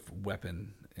think of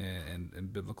weapon in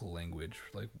biblical language,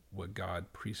 like what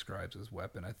God prescribes as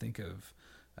weapon, I think of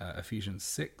Ephesians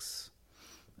 6,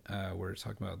 where it's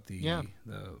talking about the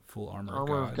full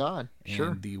armor of God.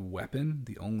 And the weapon,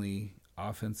 the only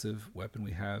offensive weapon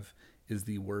we have, is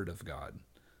the word of God.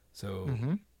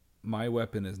 So my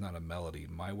weapon is not a melody.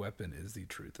 My weapon is the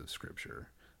truth of Scripture.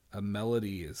 A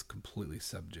melody is completely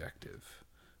subjective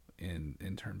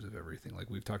in terms of everything. Like,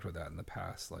 we've talked about that in the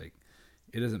past. Like,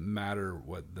 it doesn't matter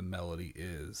what the melody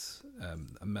is.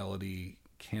 A melody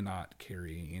cannot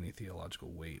carry any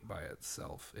theological weight by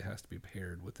itself. It has to be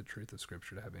paired with the truth of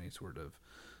Scripture to have any sort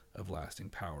of lasting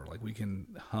power. Like, we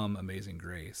can hum Amazing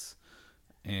Grace,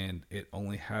 and it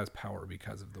only has power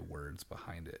because of the words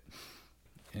behind it.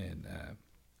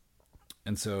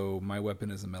 And so my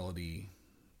weapon is a melody.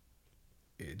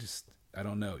 It just, I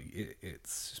don't know.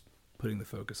 It's just putting the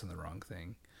focus on the wrong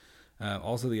thing.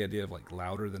 Also the idea of, like,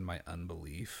 louder than my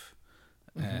unbelief.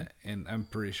 And I'm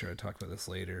pretty sure I talked about this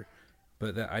later,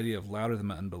 but that idea of louder than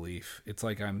my unbelief, it's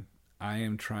like I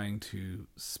am trying to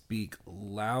speak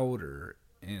louder,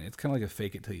 and it's kind of like a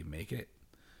fake it till you make it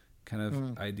kind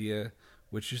of idea,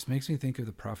 which just makes me think of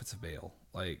the Prophets of Baal.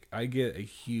 Like, I get a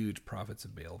huge Prophets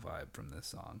of Baal vibe from this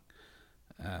song.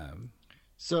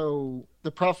 So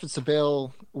the Prophets of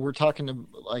Baal, we're talking to,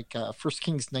 like, 1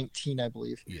 Kings 19, I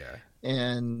believe. Yeah.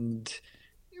 And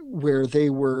where they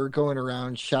were going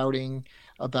around shouting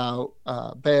about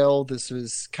Baal. This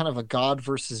was kind of a God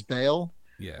versus Baal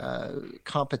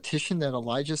competition that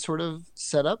Elijah sort of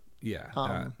set up.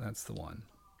 Yeah, that's the one.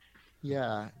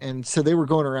 Yeah, and so they were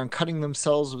going around cutting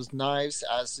themselves with knives,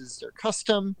 as is their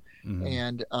custom,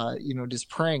 and just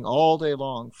praying all day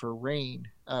long for rain,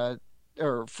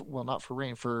 not for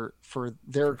rain, for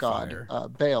their god,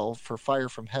 Baal, for fire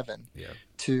from heaven,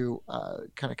 to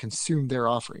kind of consume their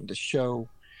offering, to show.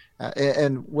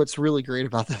 And what's really great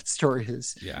about that story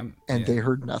is, they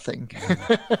heard nothing.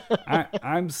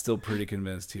 I'm still pretty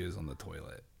convinced he was on the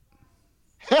toilet.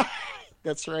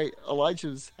 That's right. Elijah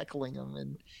was heckling him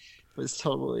and was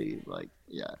totally like,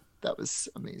 that was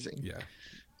amazing. Yeah.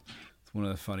 It's one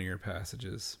of the funnier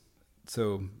passages.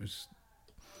 So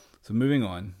moving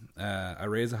on, I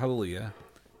raise a hallelujah.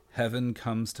 Heaven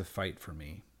comes to fight for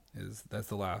me. That's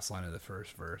the last line of the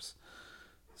first verse.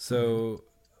 So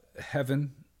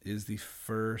heaven is the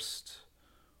first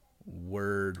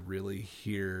word really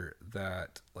here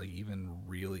that, like, even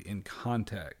really in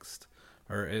context,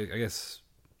 or I guess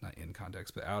not in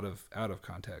context, but out of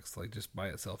context, like just by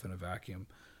itself in a vacuum,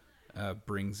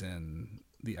 brings in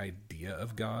the idea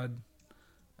of God.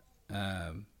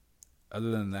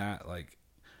 Other than that, like,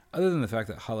 other than the fact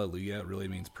that hallelujah really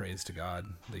means praise to God,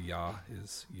 the Yah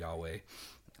is Yahweh.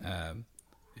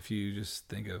 If you just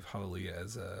think of hallelujah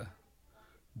as a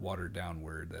watered down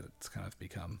word that it's kind of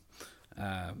become,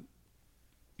 I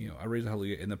raise a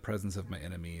hallelujah in the presence of my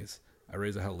enemies. I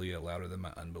raise a hallelujah louder than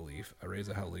my unbelief. I raise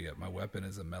a hallelujah. My weapon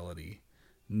is a melody.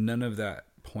 None of that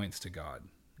points to God.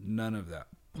 None of that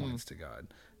points to God.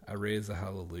 I raise a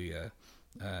hallelujah.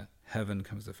 Heaven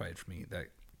comes to fight for me. That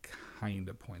kind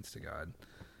of points to God.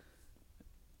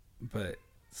 But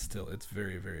still, it's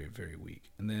very, very, very weak.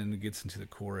 And then it gets into the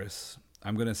chorus.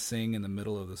 I'm going to sing in the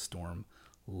middle of the storm,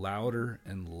 louder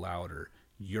and louder.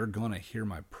 You're going to hear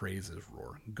my praises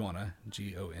roar. Gonna,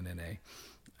 Gonna.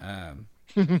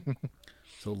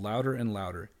 So louder and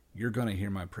louder, you're going to hear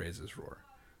my praises roar.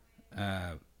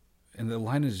 And the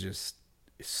line is just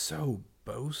so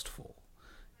boastful.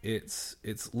 It's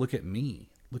look at me.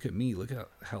 Look at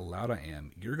how loud I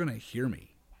am. You're going to hear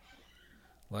me.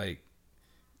 Like,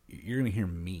 you're going to hear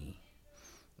me.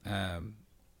 And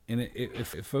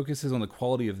it focuses on the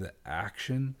quality of the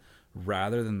action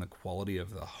rather than the quality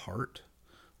of the heart.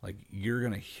 Like, you're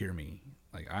going to hear me.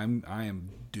 Like, I am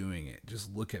doing it.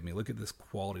 Just look at me. Look at this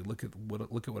quality. Look at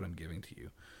what I'm giving to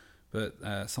you.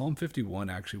 But Psalm 51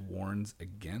 actually warns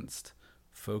against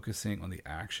focusing on the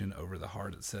action over the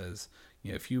heart. It says,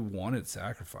 if you wanted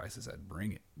sacrifices, I'd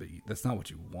bring it. But that's not what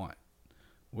you want.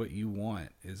 What you want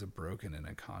is a broken and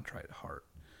a contrite heart.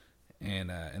 And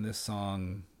this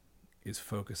song is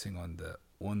focusing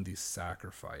on the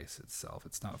sacrifice itself.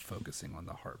 It's not focusing on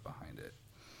the heart behind it.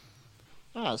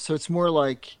 So it's more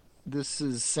like this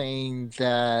is saying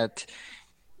that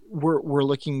we're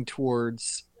looking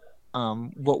towards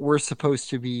what we're supposed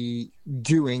to be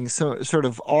doing, so sort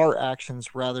of our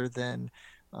actions rather than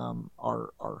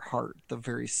our heart, the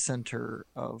very center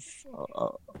of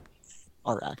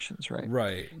our actions, right?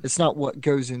 Right. It's not what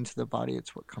goes into the body;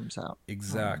 it's what comes out.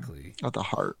 Exactly. Of the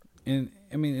heart. And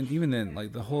I mean, and even then,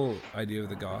 like, the whole idea of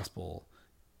the gospel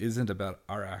isn't about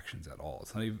our actions at all.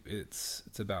 It's not even, it's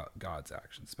about God's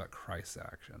actions. It's about Christ's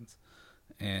actions.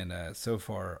 And so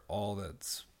far, all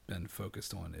that's been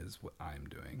focused on is what I'm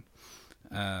doing.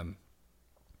 So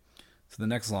the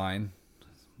next line,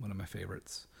 one of my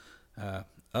favorites,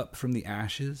 up from the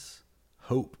ashes,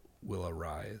 hope will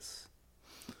arise.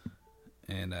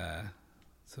 And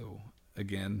so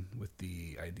again, with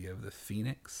the idea of the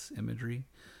phoenix imagery,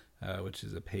 which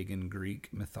is a pagan Greek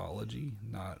mythology,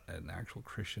 not an actual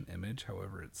Christian image.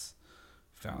 However, it's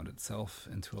found itself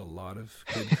into a lot of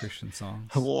good Christian songs.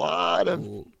 A lot of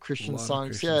Christian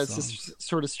songs. It's just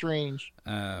sort of strange.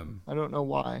 I don't know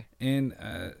why. And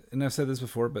I've said this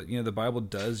before, but the Bible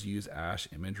does use ash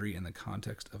imagery in the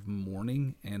context of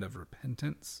mourning and of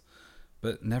repentance,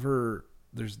 but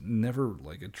there's never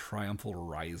like a triumphal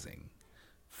rising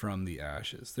from the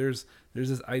ashes. There's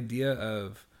this idea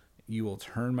of, you will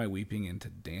turn my weeping into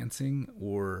dancing,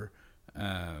 or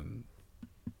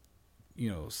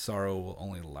sorrow will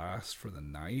only last for the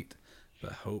night,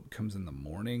 but hope comes in the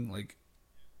morning. Like,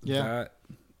 that,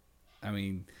 I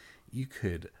mean, you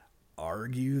could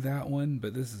argue that one,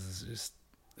 but this is just,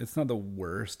 it's not the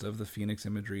worst of the Phoenix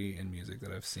imagery in music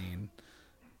that I've seen,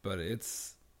 but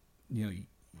it's, you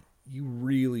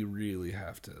really, really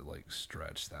have to like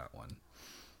stretch that one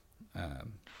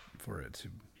for it to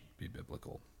be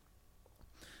biblical.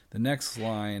 The next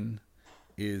line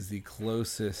is the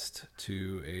closest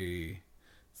to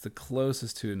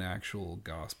an actual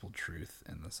gospel truth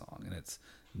in the song, and it's,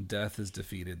 death is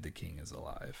defeated, the king is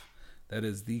alive. That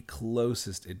is the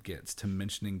closest it gets to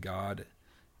mentioning God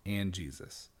and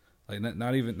Jesus. Like,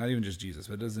 not even just Jesus,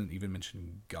 but it doesn't even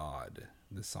mention God.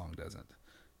 This song doesn't.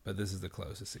 But this is the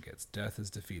closest it gets. Death is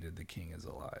defeated, the king is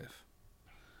alive.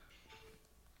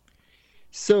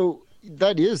 So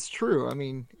that is true. I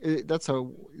mean,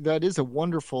 that is a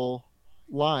wonderful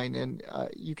line, and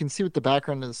you can see with the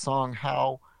background of the song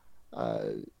how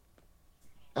I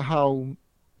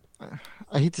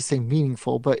hate to say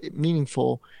meaningful, but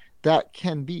meaningful that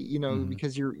can be.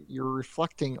 Because you're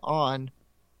reflecting on.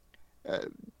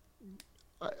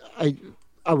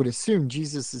 I would assume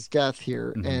Jesus' death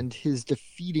here and his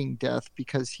defeating death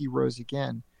because he rose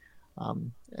again,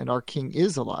 and our King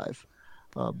is alive.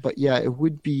 But yeah, it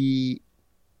would be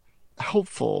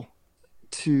helpful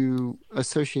to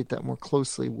associate that more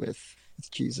closely with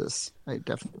Jesus. I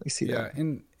definitely see that. Yeah,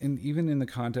 and even in the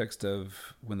context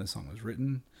of when the song was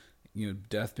written,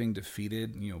 death being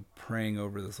defeated, praying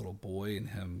over this little boy and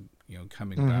him,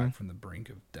 coming back from the brink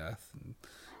of death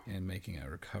and making a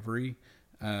recovery.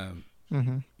 That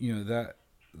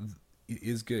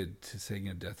is good to say,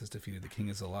 death is defeated, the king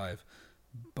is alive.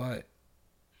 But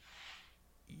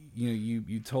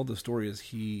you told the story as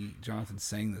Jonathan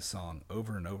sang this song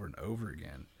over and over and over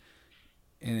again.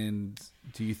 And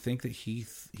do you think that he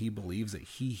believes that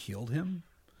he healed him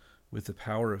with the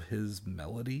power of his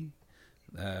melody,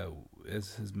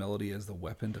 as his melody as the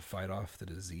weapon to fight off the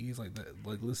disease? Like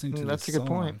listening to that's this a good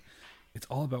song, point. It's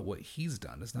all about what he's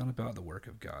done. It's not about the work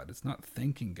of God. It's not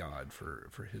thanking God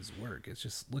for his work. It's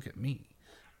just, look at me.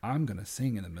 I'm going to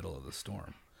sing in the middle of the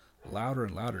storm. Louder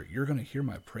and louder. You're going to hear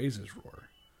my praises roar.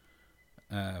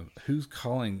 Who's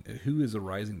calling? Who is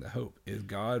arising the hope? Is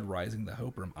God rising the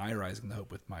hope, or am I rising the hope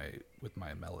with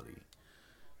my melody?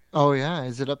 Oh yeah,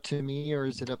 is it up to me or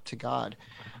is it up to God?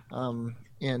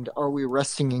 And are we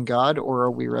resting in God or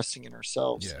are we resting in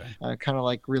ourselves? Yeah. Kind of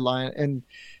like relying. And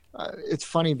it's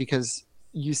funny because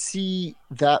you see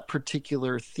that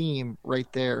particular theme right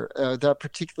there, that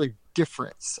particular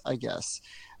difference, I guess,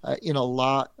 in a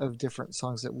lot of different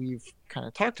songs that we've kind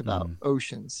of talked about.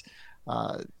 Oceans,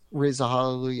 Raise a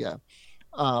Hallelujah.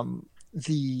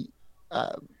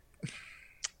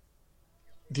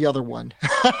 the other one.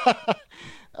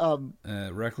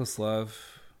 Reckless Love.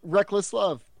 Reckless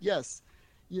Love, yes.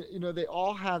 They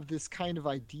all have this kind of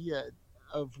idea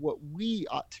of what we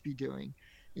ought to be doing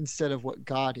instead of what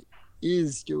God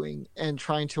is doing, and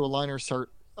trying to align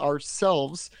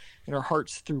ourselves and our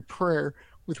hearts through prayer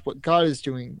with what God is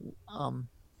doing.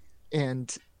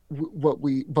 And what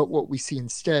we see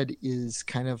instead is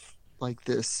kind of like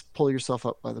this: pull yourself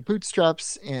up by the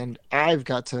bootstraps, and I've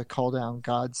got to call down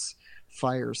God's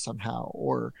fire somehow,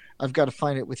 or I've got to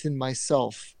find it within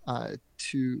myself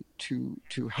to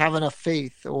have enough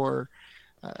faith, or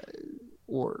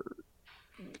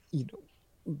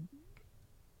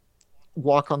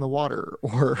walk on the water,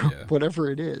 or whatever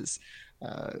it is,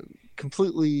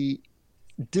 completely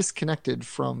disconnected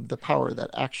from the power that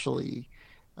actually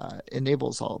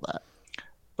enables all that.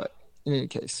 But in any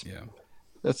case,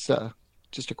 that's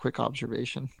just a quick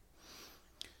observation.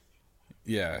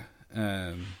 Yeah.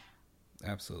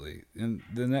 Absolutely. In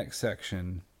the next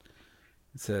section,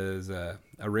 it says,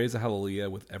 I raise a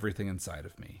hallelujah with everything inside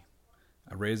of me.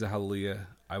 I raise a hallelujah,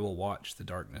 I will watch the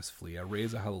darkness flee. I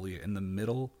raise a hallelujah in the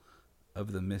middle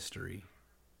of the mystery.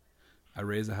 I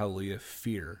raise a hallelujah,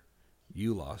 fear,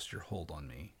 you lost your hold on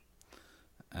me.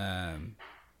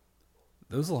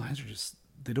 Those lines are just,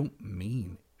 they don't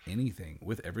mean anything.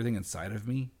 With everything inside of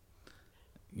me,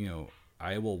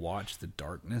 I will watch the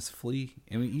darkness flee.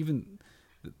 I mean, even...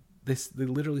 They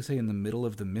literally say in the middle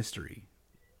of the mystery.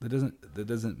 That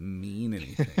doesn't mean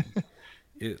anything.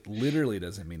 It literally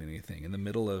doesn't mean anything. In the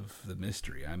middle of the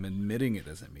mystery, I'm admitting it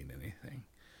doesn't mean anything.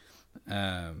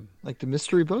 Like the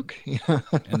mystery book.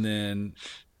 And then,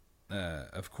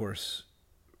 of course,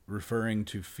 referring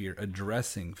to fear,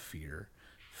 addressing fear.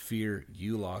 Fear,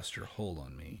 you lost your hold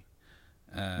on me.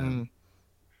 And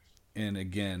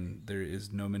again, there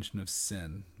is no mention of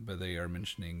sin, but they are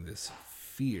mentioning this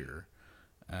fear.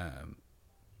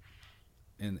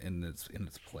 In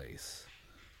its place,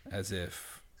 as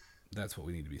if that's what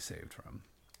we need to be saved from.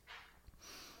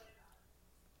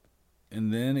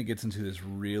 And then it gets into this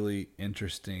really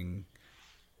interesting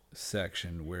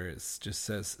section where it just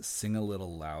says sing a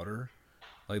little louder,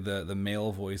 like the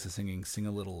male voice is singing sing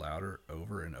a little louder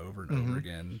over and over and over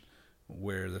again,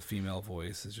 where the female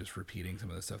voice is just repeating some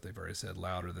of the stuff they've already said.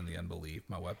 Louder than the unbelief,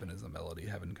 my weapon is a melody,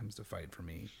 heaven comes to fight for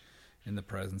me in the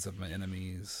presence of my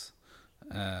enemies.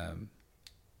 And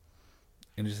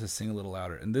it just says sing a little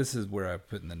louder. And this is where I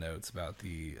put in the notes about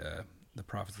the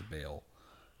prophets of Baal,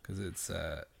 because it's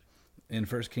in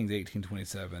 1 Kings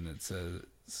 18:27. It says,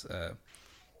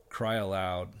 "Cry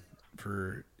aloud,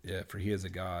 for he is a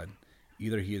god.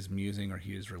 Either he is musing, or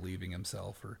he is relieving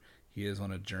himself, or he is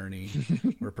on a journey,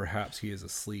 or perhaps he is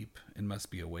asleep and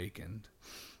must be awakened."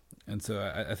 And so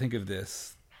I think of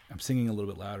this. I'm singing a little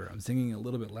bit louder. I'm singing a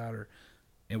little bit louder.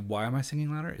 And why am I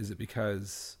singing louder? Is it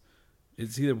because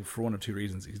it's either for one of two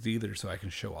reasons? It's either so I can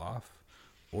show off,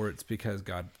 or it's because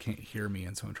God can't hear me,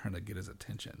 and so I'm trying to get his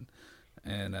attention.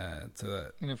 And and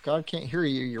if God can't hear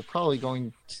you, you're probably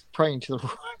praying to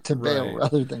Baal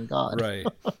rather than God. Right.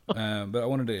 But I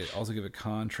wanted to also give a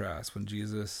contrast. When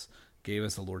Jesus gave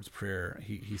us the Lord's Prayer,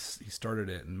 he started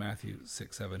it in Matthew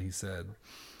 6:7. He said,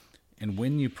 "And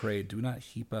when you pray, do not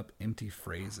heap up empty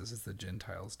phrases as the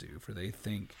Gentiles do, for they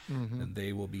think that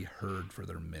they will be heard for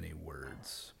their many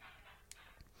words."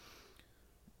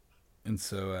 And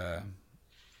so,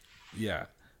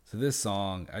 so this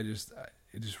song,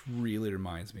 it just really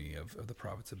reminds me of the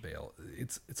prophets of Baal.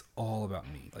 It's all about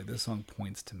me. Like, this song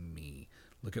points to me.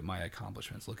 Look at my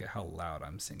accomplishments. Look at how loud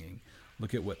I'm singing.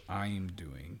 Look at what I'm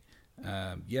doing.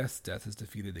 Yes, death is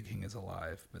defeated. The king is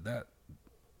alive. But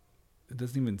it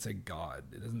doesn't even say God.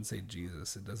 It doesn't say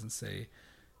Jesus. It doesn't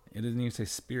even say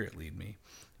Spirit lead me.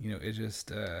 It just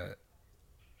says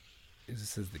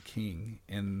the King,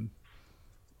 and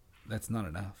that's not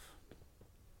enough.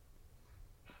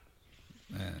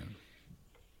 And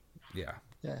yeah.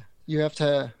 You have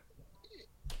to.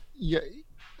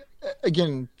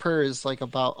 Again, prayer is like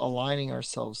about aligning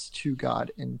ourselves to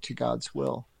God and to God's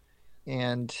will,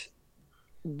 and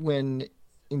when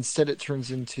instead it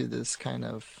turns into this kind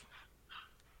of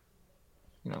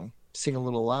sing a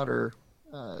little louder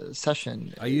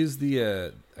session. I use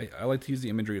I like to use the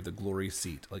imagery of the glory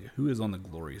seat. Like, who is on the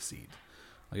glory seat?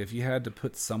 Like, if you had to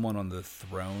put someone on the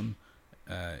throne,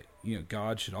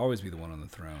 God should always be the one on the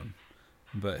throne.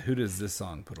 But who does this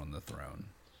song put on the throne?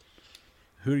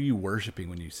 Who are you worshiping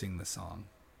when you sing this song?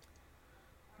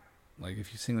 Like,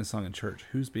 if you sing this song in church,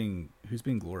 who's being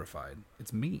glorified?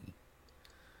 It's me.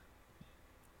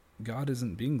 God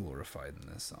isn't being glorified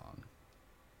in this song.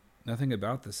 Nothing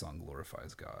about this song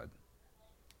glorifies God.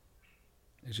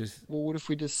 It's just, Well, what if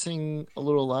we just sing a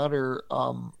little louder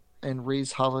and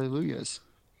raise hallelujahs?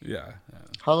 yeah.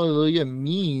 Hallelujah It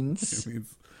means,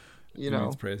 means you it means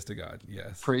know, praise to God.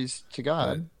 Yes, praise to but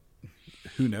God.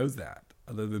 who knows that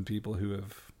other than people who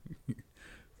have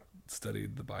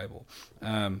studied the Bible?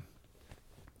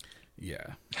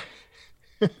 Yeah,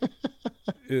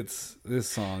 it's this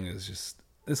song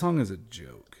is a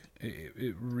joke.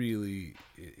 It really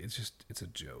it's a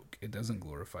joke. It doesn't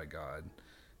glorify God.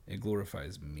 It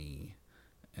glorifies me,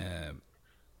 um,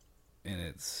 and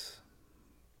it's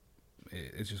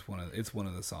just one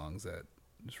of the songs that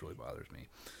just really bothers me.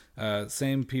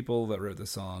 Same people that wrote the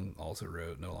song also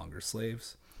wrote "No Longer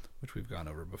Slaves," which we've gone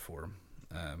over before,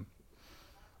 um,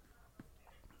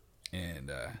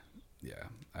 and yeah,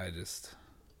 I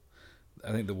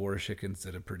think the War Chickens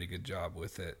did a pretty good job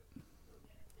with it.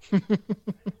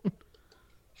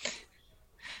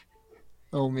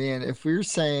 Oh man, if we're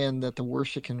saying that the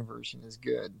worship conversion is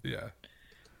good, Yeah,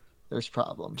 there's yeah,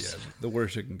 problems. the War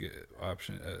Chicken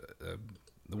option,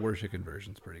 the War Chicken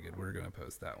version's pretty good. We're gonna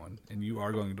post that one, and you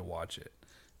are going to watch it.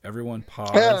 Everyone,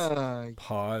 Ah,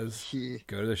 pause, yeah.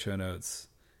 go to the show notes.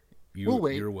 We'll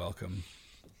wait. You're welcome.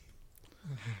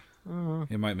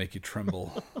 It might make you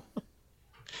tremble.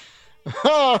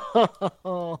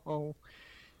 Oh,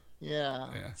 yeah.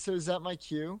 Yeah, So is that my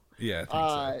cue? yeah, I think so.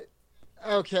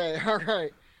 Uh, okay, all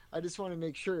right. I just want to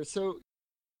make sure. So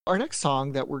our next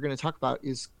song that we're going to talk about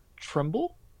is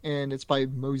Tremble, and it's by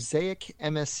Mosaic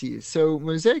MSC. So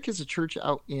Mosaic is a church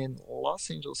out in Los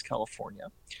Angeles,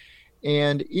 California,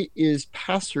 and it is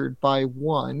pastored by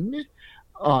one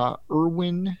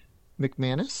Erwin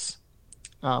McManus.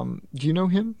 Do you know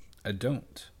him? I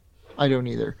don't, I don't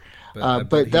either. but I bet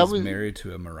But that he's was married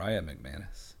to a Mariah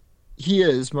McManus. he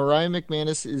is. Mariah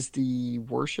McManus is the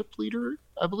worship leader,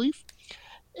 I believe.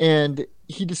 And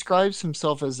he describes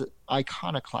himself as an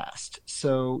iconoclast.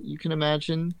 So you can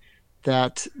imagine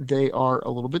that they are a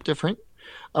little bit different.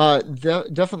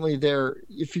 Definitely there.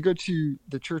 If you go to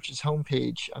the church's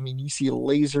homepage, I mean, you see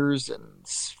lasers and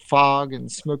fog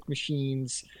and smoke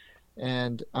machines,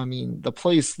 and I mean, the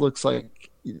place looks like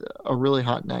a really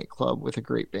hot nightclub with a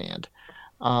great band.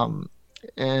 Um,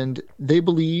 and they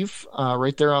believe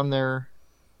right there on their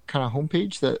kind of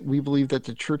homepage that we believe that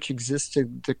the church exists to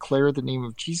declare the name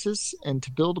of Jesus and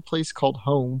to build a place called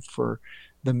home for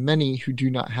the many who do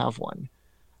not have one.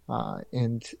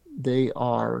 And they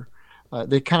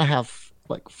kind of have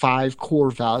like five core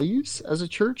values as a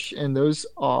church, and those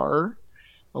are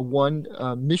one,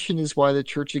 mission is why the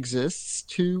church exists.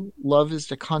 Two, love is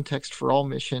the context for all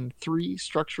mission. Three,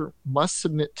 structure must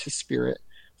submit to spirit.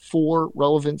 Four,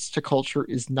 relevance to culture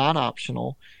is not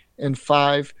optional. And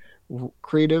five,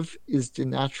 creativity, is the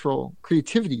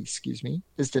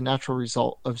natural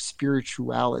result of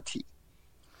spirituality.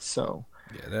 So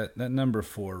Yeah, that number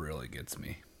 4 really gets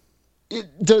me.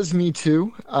 it does me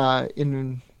too.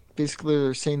 In basically,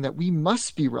 they're saying that we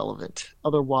must be relevant,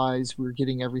 otherwise, we're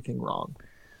getting everything wrong.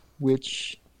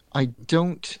 Which I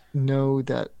don't know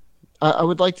that. I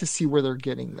would like to see where they're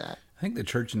getting that. I think the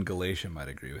church in Galatia might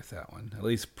agree with that one, at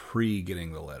least pre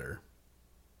getting the letter.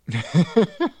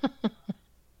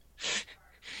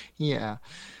 Yeah.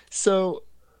 So,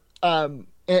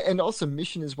 and also,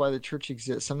 mission is why the church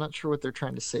exists. I'm not sure what they're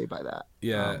trying to say by that.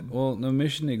 Yeah, well, no,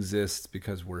 mission exists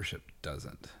because worship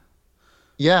doesn't.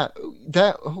 Yeah,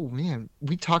 that. Oh man,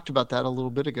 we talked about that a little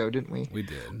bit ago, didn't we? We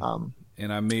did. Um,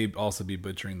 And I may also be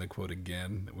butchering the quote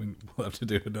again. We'll have to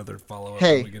do another follow up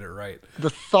hey, when we get it right.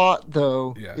 the thought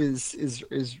though Yeah.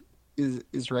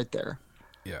 is right there,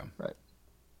 Yeah. right?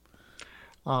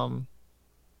 Um,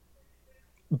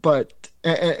 but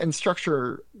and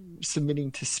structure submitting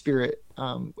to spirit,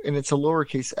 and it's a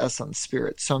lowercase s on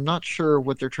spirit. So I'm not sure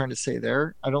what they're trying to say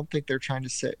there. I don't think they're trying to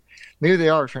say. Maybe they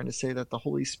are trying to say that the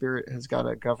Holy Spirit has got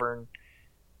to govern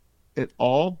it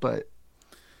all, but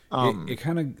It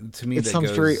kind of, to me, it that sounds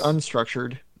goes very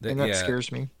unstructured, that, and that yeah,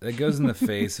 scares me. that goes in the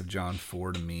face of John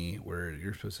 4 to me, where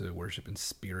you're supposed to worship in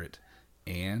spirit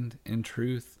and in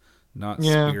truth, not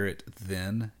Yeah. spirit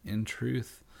then in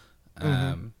truth.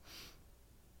 Mm-hmm.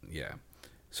 Yeah.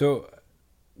 So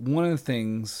one of the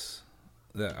things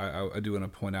that I do want to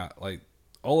point out, like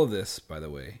all of this, by the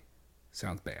way,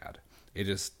 sounds bad. It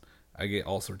just, I get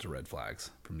all sorts of red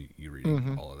flags from you reading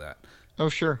Mm-hmm. all of that. Oh,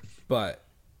 sure. But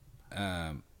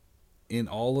in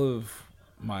all of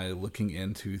my looking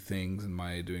into things and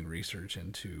my doing research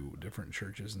into different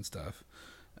churches and stuff,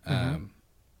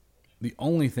 the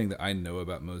only thing that I know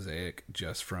about Mosaic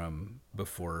just from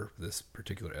before this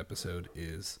particular episode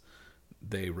is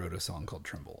they wrote a song called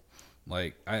Tremble.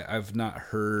 Like I've not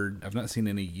seen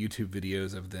any YouTube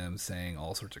videos of them saying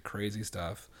all sorts of crazy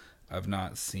stuff. I've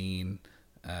not seen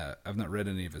I've not read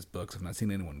any of his books. I've not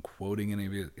seen anyone quoting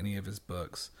any of his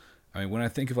books. I mean, when I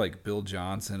think of like Bill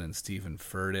Johnson and Stephen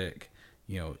Furtick,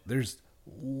 there's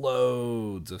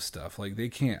loads of stuff. Like they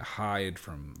can't hide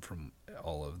from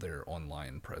all of their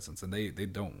online presence, and they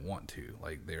don't want to.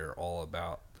 Like they're all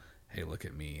about, hey, look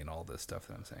at me and all this stuff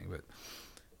that I'm saying.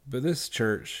 But this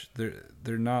church,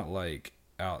 they're not like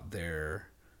out there,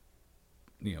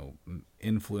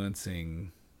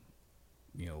 influencing,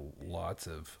 lots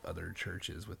of other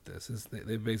churches with this.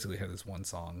 They basically have this one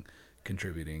song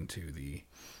contributing to the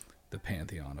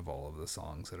pantheon of all of the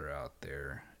songs that are out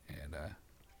there. And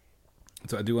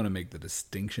so I do want to make the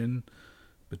distinction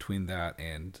between that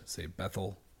and, say,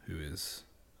 Bethel, who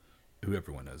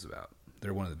everyone knows about.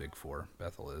 They're one of the big four.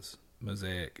 Bethel is.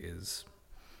 Mosaic is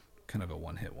kind of a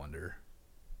one-hit wonder.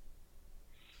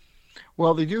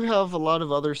 Well, they do have a lot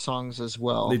of other songs as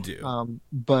well. They do.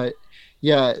 But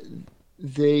yeah,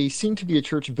 they seem to be a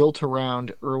church built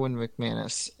around Erwin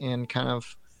McManus and kind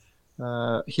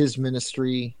of his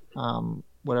ministry,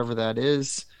 whatever that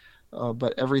is.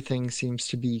 But everything seems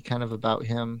to be kind of about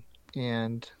him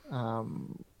and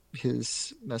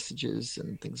his messages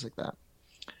and things like that.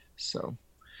 So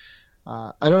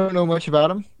I don't know much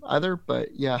about him either,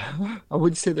 but yeah, I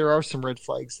would say there are some red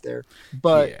flags there.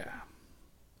 But yeah.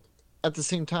 At the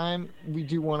same time, we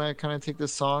do want to kind of take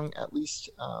this song, at least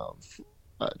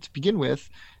to begin with,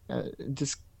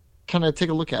 just kind of take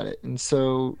a look at it. And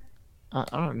so, I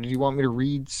don't know, do you want me to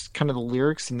read kind of the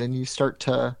lyrics and then you start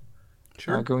to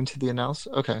go into the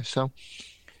analysis? Okay, so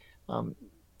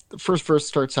the first verse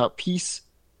starts out, peace,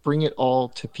 bring it all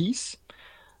to peace.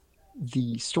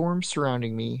 The storm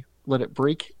surrounding me, let it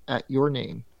break at your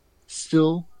name.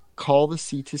 Still, call the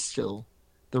sea to still,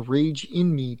 the rage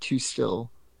in me to still.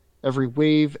 Every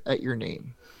wave at your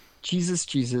name. Jesus,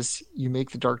 Jesus, you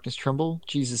make the darkness tremble.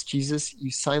 Jesus, Jesus,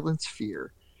 you silence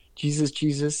fear. Jesus,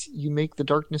 Jesus, you make the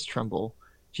darkness tremble.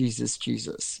 Jesus,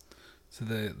 Jesus. So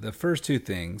the first two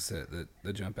things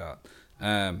that jump out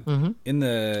in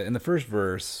the first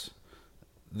verse,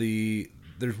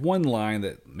 there's one line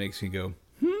that makes me go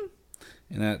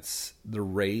and that's the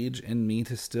rage in me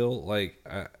to still, like,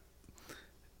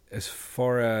 as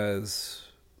far as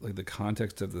like the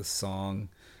context of the song.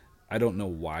 I don't know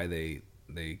why they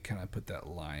kind of put that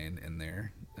line in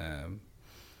there.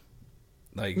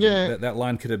 That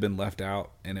line could have been left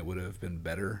out and it would have been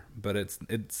better, but it's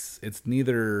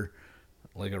neither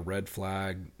like a red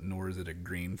flag nor is it a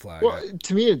green flag. Well,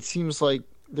 to me it seems like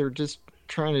they're just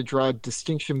trying to draw a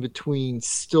distinction between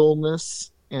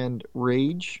stillness and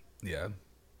rage. Yeah.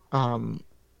 And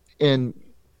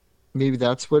maybe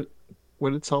that's what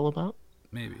it's all about.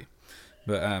 Maybe.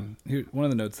 But here, one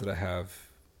of the notes that I have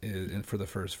for the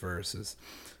first verse is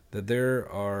that there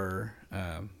are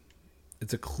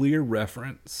it's a clear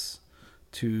reference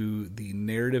to the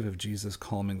narrative of Jesus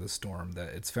calming the storm, that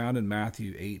it's found in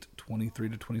Matthew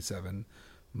 8:23-27,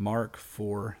 Mark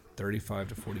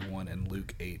 4:35-41, and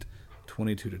Luke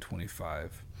 8:22-25.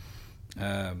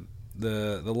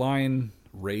 The line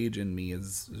rage in me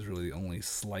is really the only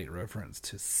slight reference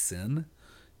to sin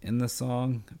in the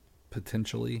song,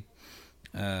 potentially.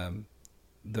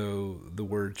 Though the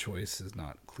word choice is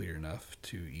not clear enough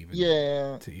to even.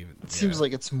 It seems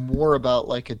like it's more about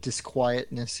like a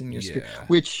disquietness in your spirit,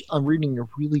 which I'm reading a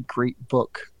really great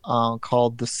book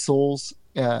called The Soul's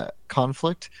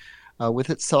Conflict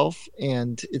with Itself,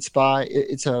 and it's by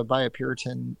a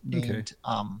Puritan named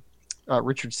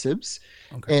Richard Sibbes,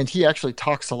 and he actually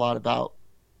talks a lot about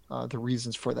the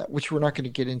reasons for that, which we're not going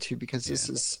to get into because this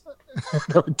is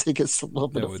that would take us a little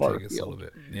bit of far field. A little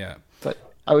bit, yeah. But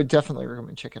I would definitely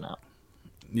recommend checking out.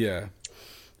 Yeah.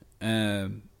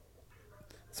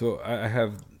 So I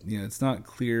have, it's not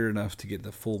clear enough to get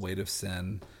the full weight of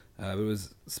sin. It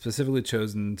was specifically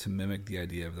chosen to mimic the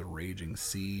idea of the raging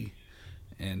sea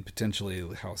and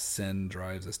potentially how sin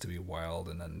drives us to be wild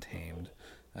and untamed.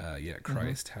 Yet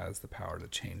Christ has the power to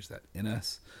change that in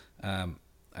us.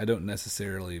 I don't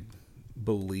necessarily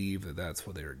believe that that's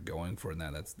what they were going for, and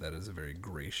that is a very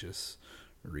gracious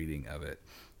reading of it.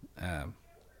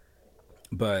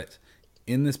 But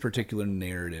in this particular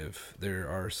narrative, there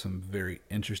are some very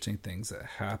interesting things that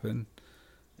happen.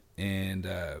 And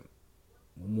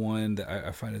one that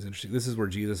I find is interesting, this is where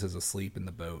Jesus is asleep in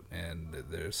the boat and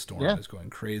the storm is going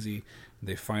crazy.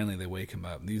 They wake him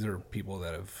up. These are people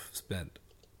that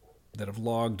have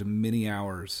logged many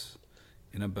hours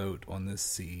in a boat on this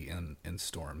sea in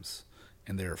storms,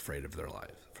 and they're afraid of their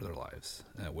lives,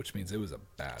 which means it was a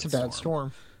bad storm. Bad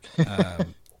storm.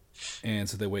 And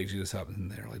so they wake Jesus up,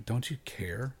 and they're like, "Don't you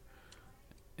care?"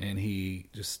 And he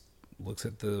just looks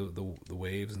at the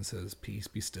waves and says, "Peace,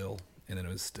 be still." And then it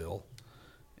was still.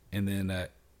 And then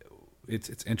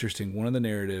it's interesting. One of the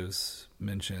narratives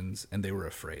mentions, and they were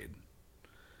afraid.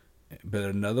 But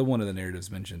another one of the narratives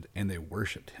mentioned, and they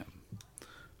worshipped him.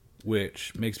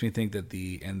 Which makes me think that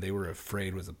and they were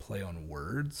afraid was a play on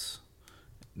words.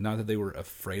 Not that they were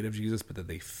afraid of Jesus, but that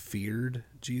they feared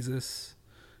Jesus.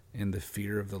 And the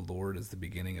fear of the Lord is the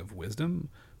beginning of wisdom,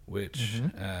 which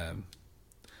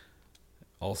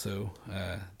also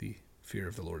the fear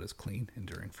of the Lord is clean,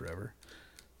 enduring forever.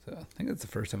 So I think that's the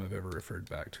first time I've ever referred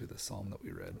back to the psalm that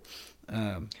we read.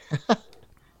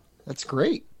 That's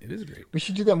great. It is great. We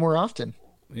should do that more often.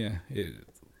 Yeah, it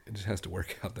just has to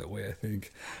work out that way, I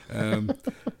think. And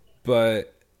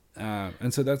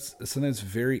so that's something that's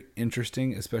very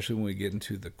interesting, especially when we get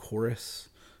into the chorus,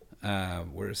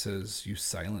 where it says, "You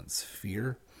silence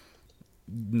fear."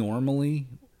 Normally,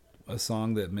 a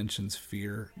song that mentions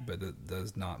fear but that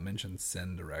does not mention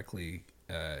sin directly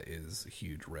is a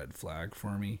huge red flag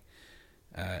for me.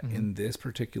 In this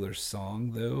particular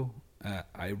song, though,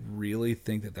 I really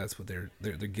think that that's what they're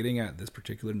getting at. This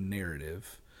particular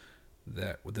narrative,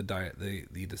 that with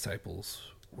the disciples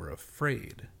were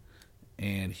afraid,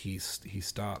 and he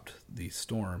stopped the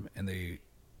storm, and they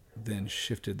then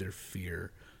shifted their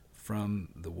fear from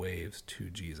the waves to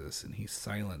Jesus, and he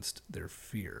silenced their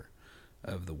fear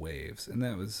of the waves, and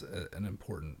that was an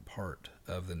important part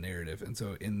of the narrative. And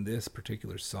so in this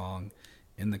particular song,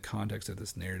 in the context of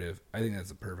this narrative, I think that's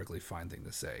a perfectly fine thing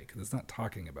to say, because it's not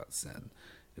talking about sin.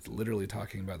 It's literally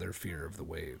talking about their fear of the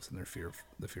waves and the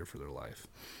fear for their life.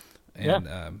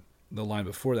 And the line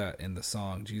before that in the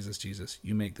song, "Jesus, Jesus,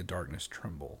 you make the darkness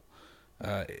tremble."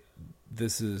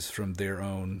 This is from their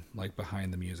own, like,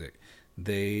 behind the music.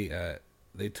 They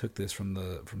took this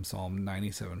from Psalm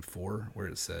 97:4, where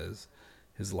it says,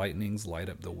 "His lightnings light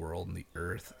up the world, and the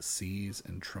earth sees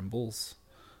and trembles."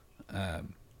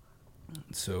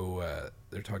 So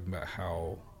they're talking about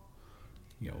how,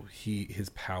 his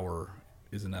power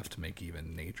is enough to make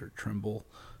even nature tremble,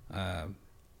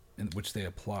 and which they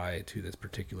apply to this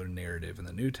particular narrative in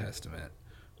the New Testament,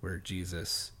 where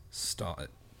Jesus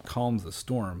calms the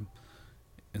storm,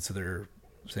 and so they're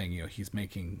saying,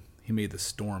 he made the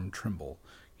storm tremble,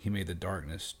 he made the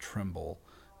darkness tremble,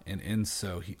 and in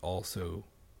so he also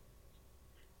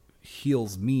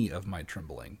heals me of my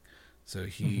trembling. So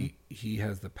he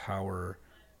has the power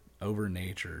over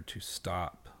nature to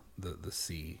stop the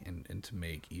sea and to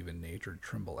make even nature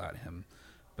tremble at him,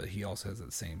 but he also has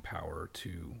that same power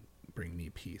to bring me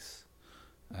peace.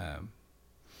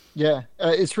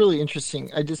 It's really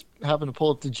interesting. I just happened to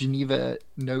pull up the Geneva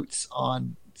notes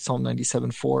on Psalm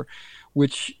 97:4,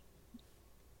 which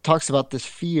talks about this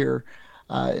fear,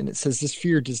 and it says this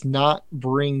fear does not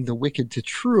bring the wicked to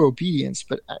true obedience,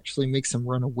 but actually makes them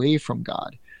run away from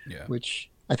God, which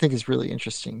I think is really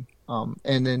interesting.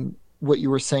 And then what you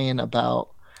were saying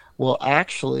about, well,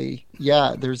 actually,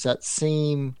 there's that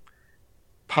same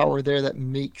power there that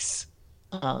makes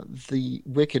the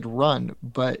wicked run,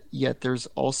 but yet there's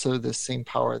also the same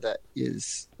power that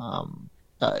is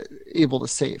able to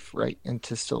save, right, and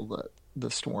to still the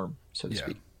storm, so to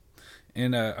speak.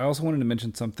 And I also wanted to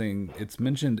mention something. It's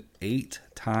mentioned 8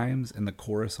 times in the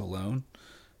chorus alone,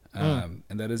 and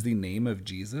that is the name of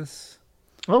Jesus.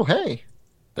 Oh, hey,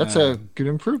 that's a good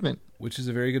improvement. Which is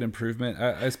a very good improvement.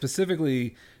 I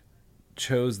specifically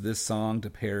chose this song to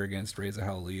pair against Raise a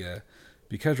Hallelujah,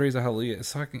 because Raise a Hallelujah is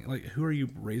talking, like, who are you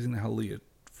raising the Hallelujah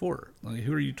for? Like,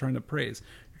 who are you trying to praise?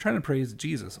 You're trying to praise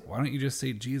Jesus. Why don't you just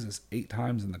say Jesus 8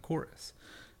 times in the chorus?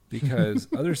 Because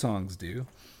other songs do.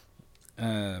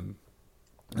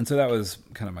 And so that was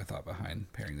kind of my thought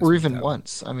behind pairing this. Or even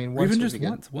once. I mean, once, or even just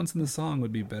once. Once in the song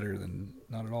would be better than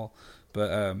not at all.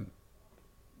 But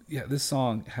this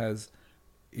song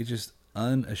it just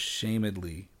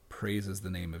unashamedly praises the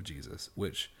name of Jesus,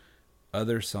 which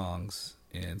other songs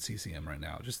in CCM right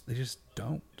now they just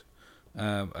don't.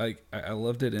 I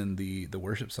loved it in the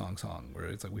worship song where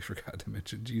it's like, we forgot to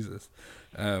mention Jesus.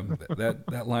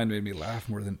 That line made me laugh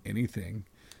more than anything.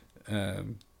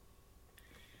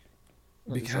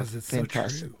 Because it's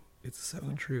fantastic. So true. It's so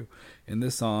true. In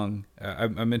this song, I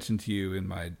mentioned to you in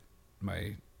my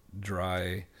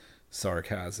dry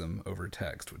sarcasm over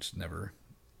text, which never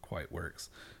quite works,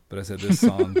 but I said this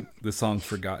song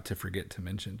forgot to forget to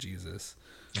mention Jesus.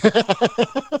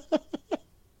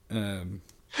 And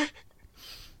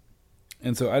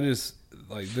so I just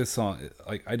like this song.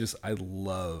 Like I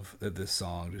love that this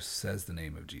song just says the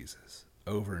name of Jesus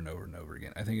over and over and over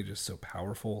again. I think it's just so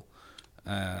powerful.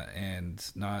 And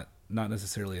not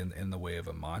necessarily in the way of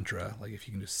a mantra. Like, if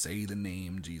you can just say the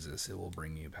name Jesus, it will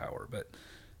bring you power. But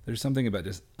there's something about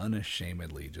just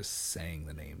unashamedly just saying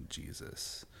the name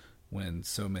Jesus, when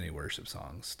so many worship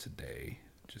songs today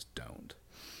just don't.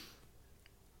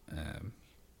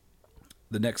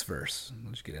 The next verse,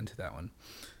 let's get into that one.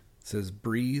 It says,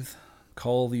 breathe,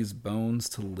 call these bones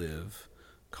to live,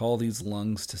 call these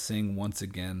lungs to sing once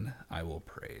again, I will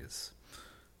praise.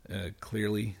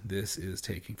 Clearly, this is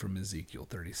taking from Ezekiel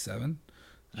 37.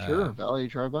 Sure, Valley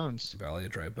of Dry Bones. Valley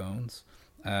of Dry Bones.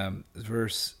 This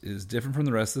verse is different from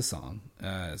the rest of the song,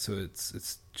 so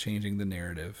it's changing the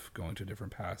narrative, going to a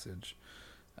different passage,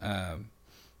 and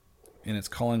it's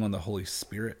calling on the Holy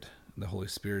Spirit. The Holy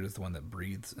Spirit is the one that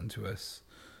breathes into us,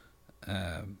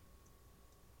 and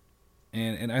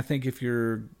I think if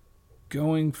you're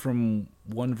going from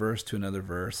one verse to another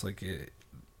verse,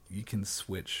 you can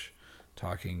switch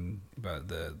talking about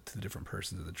the different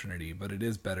persons of the Trinity, but it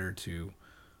is better to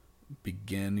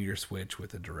begin your switch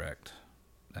with a direct.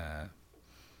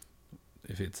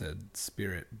 If it said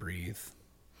Spirit breathe,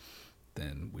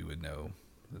 then we would know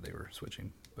that they were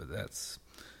switching, but it's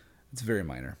very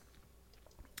minor.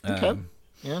 Okay.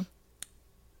 Yeah.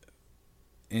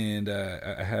 And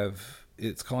I have,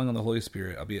 it's calling on the Holy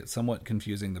Spirit, albeit somewhat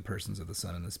confusing the persons of the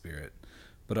Son and the Spirit,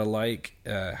 but I like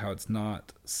how it's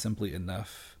not simply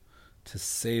enough to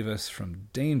save us from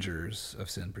dangers of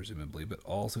sin, presumably, but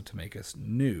also to make us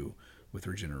new with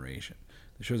regeneration.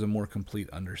 It shows a more complete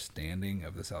understanding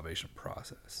of the salvation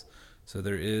process. So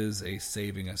there is a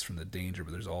saving us from the danger,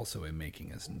 but there's also a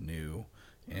making us new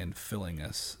and filling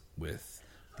us with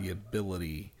the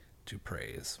ability to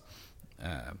praise.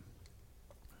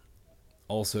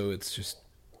 Also, it's just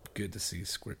good to see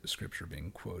scripture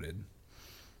being quoted.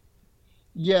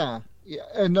 Yeah.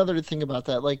 Another thing about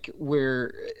that,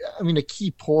 a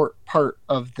key part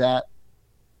of that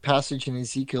passage in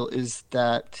Ezekiel is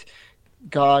that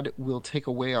God will take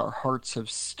away our hearts of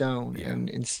stone and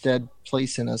instead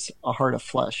place in us a heart of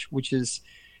flesh, which is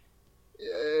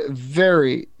a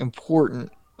very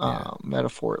important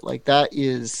metaphor. Like that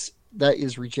is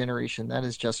regeneration. That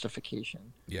is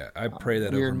justification. Yeah, I pray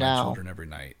that over my children every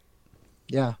night.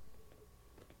 Yeah.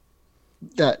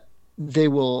 That they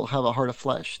will have a heart of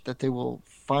flesh, that they will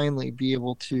finally be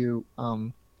able to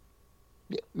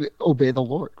obey the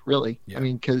Lord, really. Yeah. I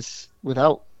mean, because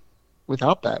without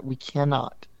that, we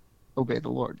cannot obey the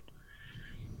Lord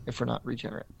if we're not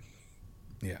regenerate.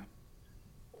 Yeah.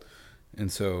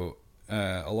 And so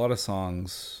a lot of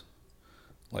songs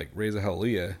like Raise a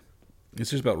Hallelujah, it's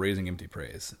just about raising empty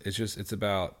praise. It's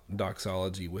about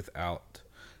doxology without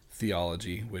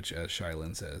theology, which, as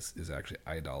Shylin says, is actually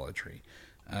idolatry.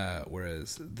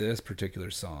 Whereas this particular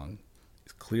song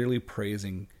is clearly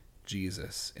praising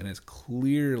Jesus and is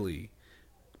clearly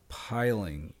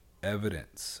piling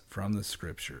evidence from the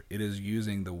scripture. It is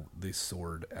using the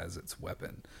sword as its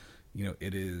weapon.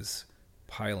 It is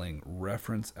piling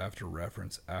reference after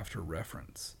reference after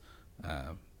reference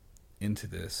into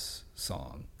this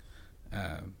song,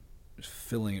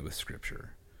 filling it with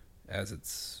scripture as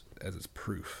its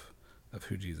proof of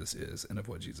who Jesus is and of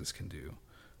what Jesus can do,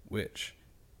 which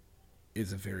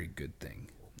is a very good thing.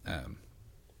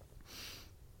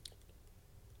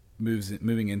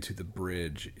 Moving into the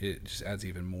bridge, it just adds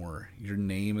even more. Your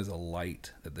name is a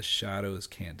light that the shadows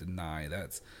can't deny.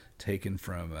 That's taken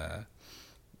from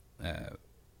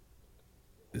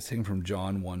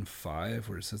John 1:5,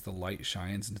 where it says the light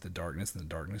shines into the darkness and the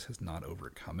darkness has not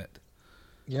overcome it.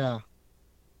 Yeah.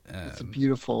 It's a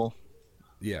beautiful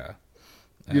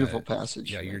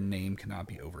passage. Yeah, your name cannot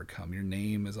be overcome. Your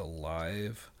name is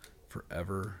alive,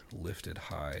 forever lifted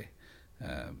high.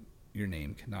 Your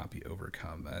name cannot be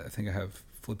overcome. I think I have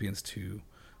Philippians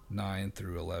 2:9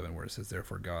 through 11, where it says,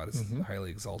 therefore God has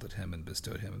highly exalted him and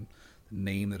bestowed him the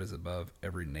name that is above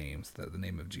every name, so that the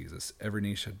name of Jesus, every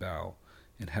knee should bow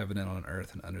in heaven and on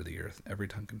earth and under the earth, every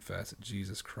tongue confess that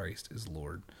Jesus Christ is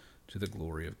Lord, to the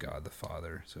glory of God the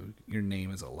Father. So your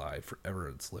name is alive, forever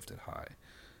it's lifted high.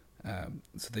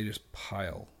 So they just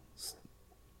pile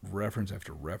reference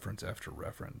after reference after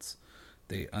reference.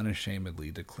 They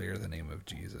unashamedly declare the name of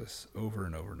Jesus over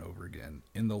and over and over again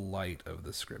in the light of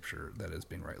the scripture that is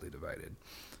being rightly divided.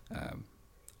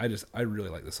 I really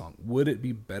like the song. Would it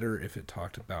be better if it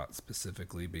talked about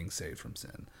specifically being saved from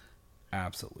sin?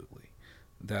 Absolutely.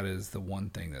 That is the one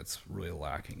thing that's really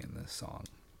lacking in this song.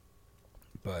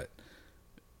 But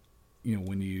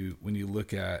when you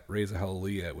look at Raise a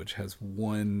Hallelujah, which has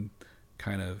one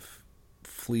kind of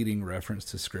fleeting reference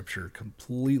to scripture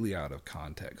completely out of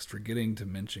context, forgetting to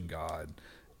mention God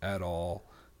at all,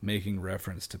 making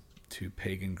reference to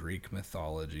pagan Greek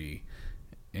mythology,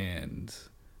 and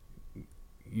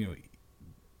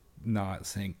not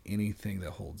saying anything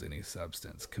that holds any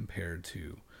substance compared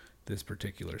to this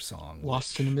particular song.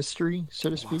 Lost in the mystery, so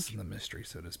to speak. Lost in the mystery,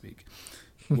 so to speak.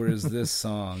 Whereas this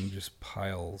song just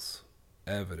piles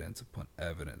evidence upon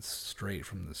evidence straight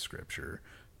from the scripture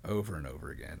over and over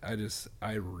again.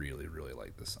 I really, really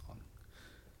like this song.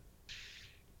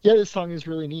 Yeah, this song is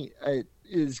really neat.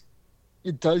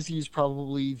 It does use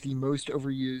probably the most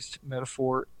overused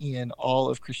metaphor in all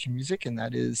of Christian music, and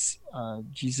that is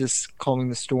Jesus calming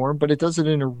the storm. But it does it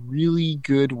in a really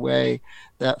good way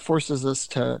that forces us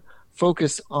to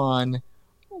focus on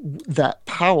that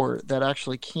power that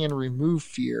actually can remove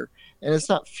fear. And it's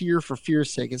not fear for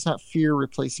fear's sake. It's not fear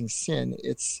replacing sin.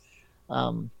 It's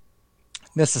um,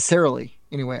 necessarily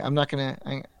anyway. I'm not gonna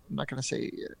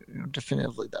say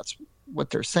definitively that's what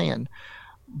they're saying,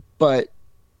 but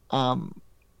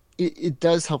it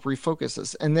does help refocus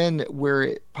us. And then where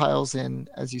it piles in,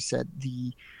 as you said,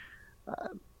 the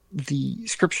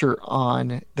scripture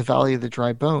on the valley of the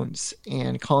dry bones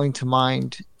and calling to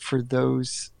mind for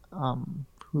those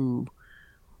who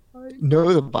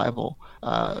know the Bible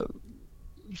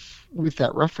with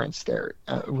that reference there,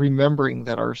 remembering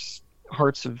that our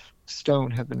hearts of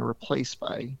stone have been replaced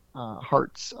by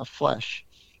hearts of flesh,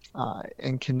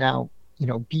 and can now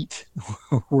beat.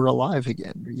 We're alive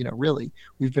again. Really,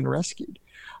 we've been rescued.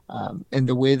 And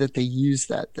the way that they use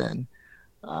that then,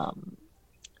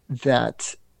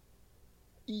 that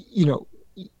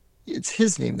it's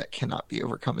his name that cannot be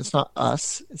overcome. It's not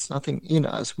us. It's nothing in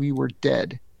us. We were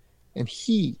dead, and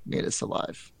he made us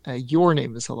alive. Your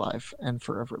name is alive and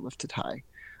forever lifted high.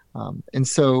 And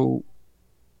so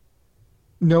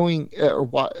knowing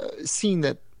seeing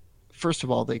that, first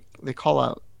of all, they call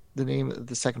out the name of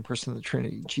the second person of the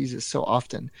Trinity, Jesus, so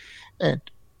often, and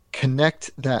connect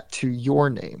that to your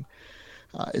name.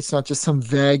 It's not just some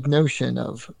vague notion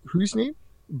of whose name,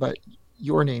 but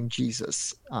your name,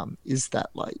 Jesus, is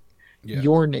that light. Yeah.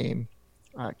 Your name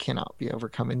cannot be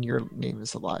overcome, and your name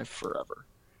is alive forever.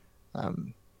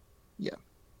 Yeah.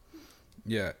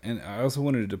 Yeah, and I also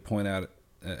wanted to point out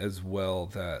as well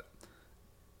that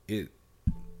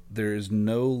there is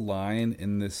no line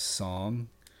in this song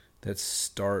that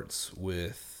starts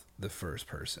with the first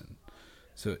person.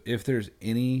 So if there's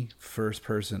any first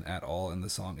person at all in the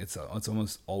song, it's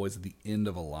almost always at the end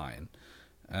of a line.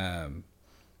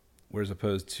 Whereas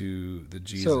opposed to the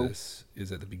Jesus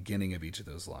is at the beginning of each of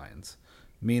those lines.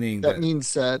 Meaning that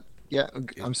means that, yeah,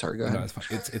 I'm sorry, go ahead. No, it's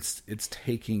fine. It's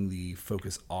taking the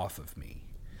focus off of me.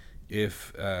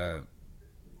 And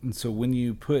so when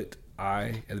you put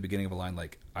I at the beginning of a line,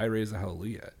 like I raise a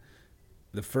hallelujah,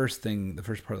 the first part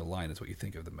of the line is what you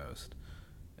think of the most.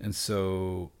 And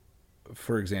so,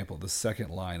 for example, the second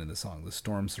line in the song, the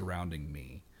storm surrounding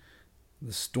me,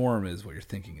 the storm is what you're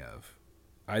thinking of.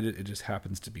 It just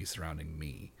happens to be surrounding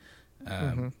me.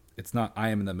 It's not I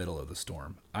am in the middle of the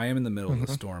storm. I am in the middle of the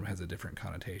storm has a different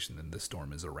connotation than the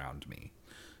storm is around me.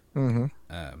 And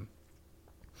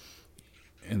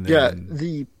then,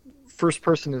 the first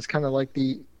person is kind of like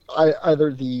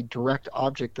either the direct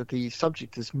object that the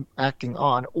subject is acting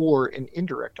on, or an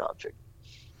indirect object.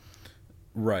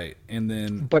 Right, and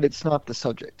then... But it's not the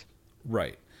subject.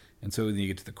 Right. And so when you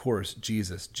get to the chorus,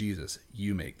 Jesus, Jesus,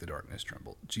 you make the darkness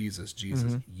tremble. Jesus,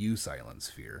 Jesus, you silence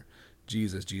fear.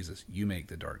 Jesus, Jesus, you make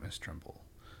the darkness tremble.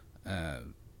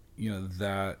 He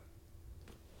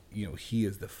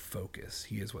is the focus.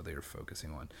 He is what they are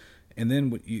focusing on. And then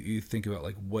what you think about,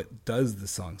 like, what does the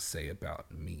song say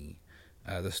about me?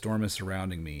 The storm is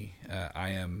surrounding me. I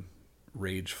am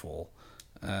rageful.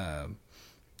 Let's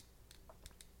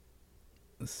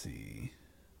see.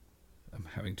 I'm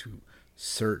having to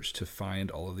search to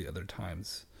find all of the other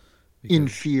times. In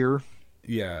fear.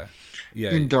 Yeah.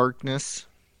 In darkness.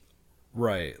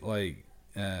 Right. Like,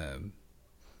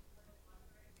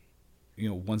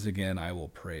 once again, I will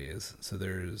praise. So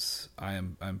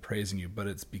I'm praising you, but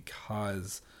it's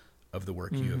because of the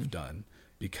work you have done,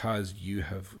 because you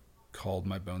have called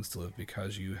my bones to live,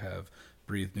 because you have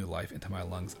breathed new life into my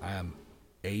lungs. I am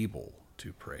able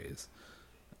to praise.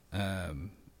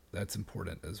 That's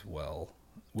important as well,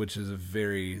 which is a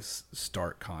very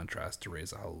stark contrast to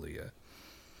Raise a Hallelujah.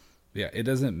 Yeah, it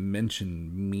doesn't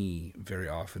mention me very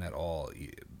often at all.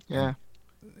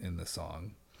 In the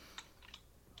song.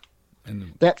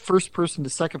 And that first person to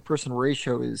second person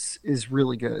ratio is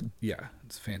really good. Yeah,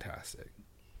 it's fantastic.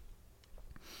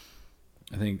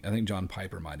 I think John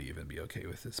Piper might even be okay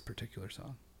with this particular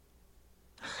song.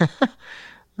 I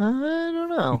don't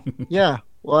know. Yeah,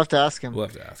 we'll have to ask him.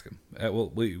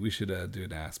 We should do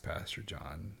an Ask Pastor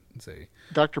John and say,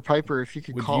 Dr. Piper, if you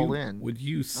could call in. Would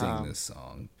you sing this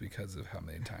song because of how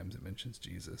many times it mentions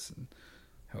Jesus and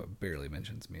how it barely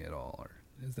mentions me at all? Or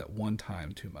is that one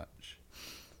time too much?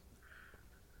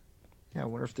 Yeah, I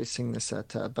wonder if they sing this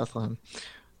at Bethlehem.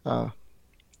 But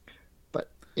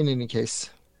in any case,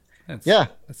 that's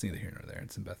neither here nor there.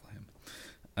 It's in Bethlehem.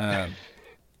 Um,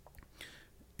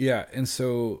 yeah, and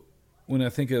so when I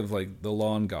think of like the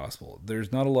law and gospel,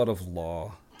 there's not a lot of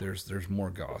law. There's more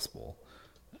gospel,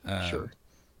 Sure.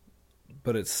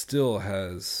 but it still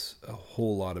has a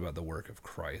whole lot about the work of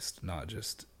Christ, not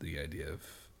just the idea of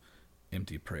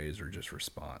empty praise or just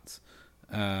response.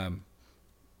 Um,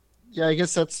 Yeah, I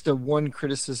guess that's the one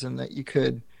criticism that you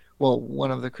could, well,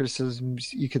 one of the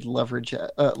criticisms you could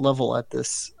level at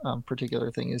this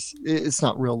particular thing is it's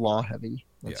not real law heavy.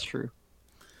 yeah, That's true.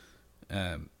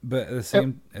 but Yep.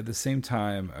 at the same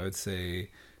time, I would say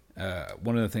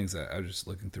one of the things that I was just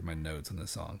looking through my notes on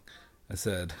this song. I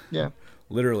said, Yeah.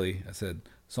 literally, I said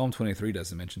Psalm 23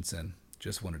 doesn't mention sin.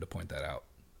 Just wanted to point that out.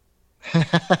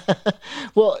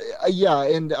 Well, yeah,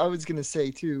 and I was gonna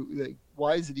say too, like,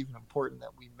 why is it even important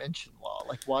that we mention law?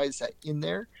 Like, why is that in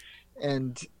there?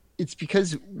 And it's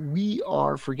because we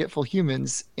are forgetful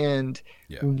humans, and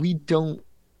Yeah, when we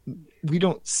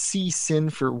don't see sin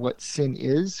for what sin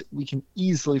is, we can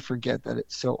easily forget that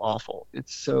it's so awful.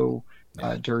 It's so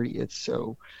yeah, dirty. It's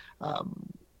so um,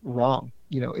 wrong.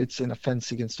 It's an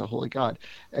offense against a holy God.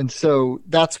 And so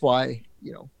that's why,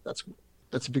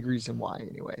 that's a big reason why,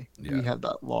 anyway, yeah, we have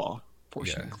that law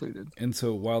portion yeah. included. And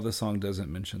so while the song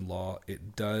doesn't mention law,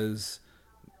 it does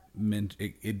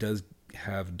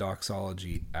have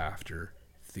doxology after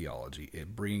theology.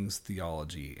 It brings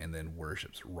theology and then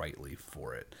worships rightly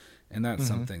for it, and that's Hmm.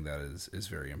 something that is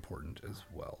very important as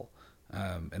well.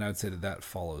 And I would say that that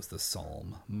follows the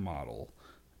psalm model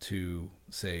to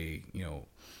say,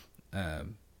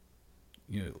 um,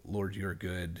 Lord, you're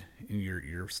good, and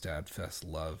your steadfast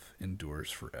love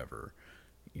endures forever.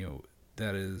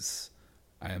 That is,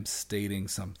 I am stating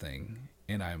something,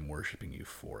 and I am worshiping you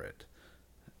for it.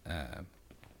 Uh,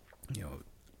 you know,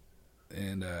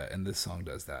 and this song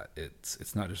does that.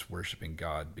 It's not just worshiping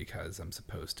God because I'm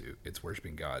supposed to. It's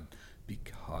worshiping God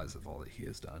because of all that He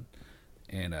has done,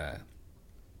 and I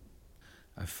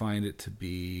find it to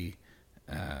be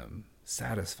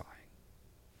satisfying.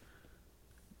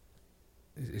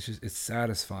 It's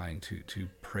satisfying to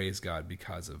praise God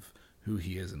because of who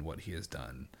He is and what He has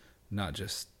done, not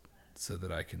just so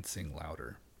that I can sing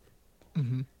louder.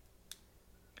 Hmm.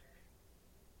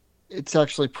 It's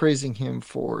actually praising him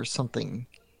for something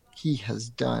he has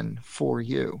done for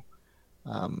you,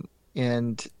 um,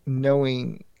 and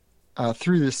knowing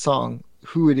through this song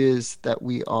who it is that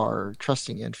we are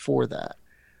trusting in for that,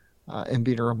 and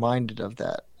being reminded of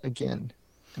that again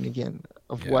and again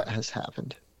of Yeah, what has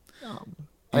happened. Um,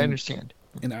 I and understand.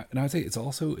 and I would say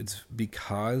it's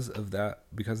because of that,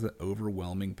 because of the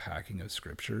overwhelming packing of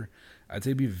scripture. I'd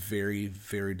say it'd be very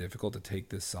very difficult to take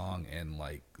this song and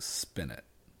like spin it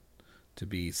to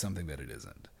be something that it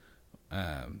isn't.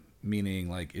 Meaning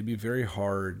like it'd be very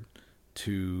hard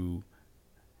to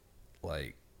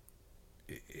like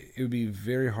it would be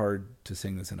very hard to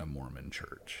sing this in a Mormon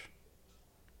church,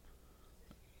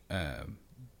 um,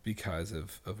 because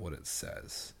of what it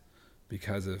says,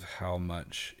 because of how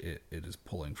much it is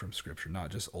pulling from Scripture, not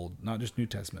just New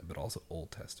Testament, but also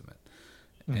Old Testament.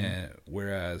 Hmm. And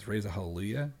whereas Raise a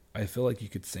Hallelujah, I feel like you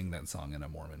could sing that song in a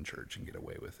Mormon church and get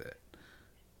away with it.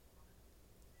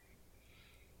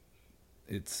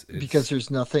 Because It's there's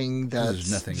nothing because there's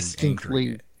that's nothing anchoring distinctly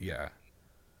it. Yeah,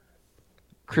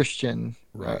 Christian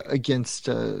right, against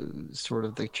sort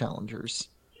of the challengers.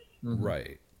 Hmm.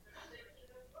 right.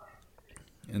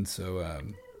 And so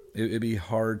it'd be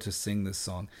hard to sing this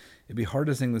song. It'd be hard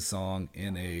to sing this song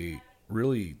in a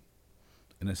really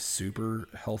in a super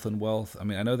health and wealth. I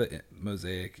mean, I know that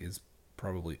Mosaic is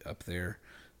probably up there,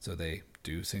 so they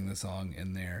do sing the song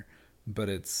in there, but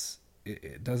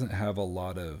it doesn't have a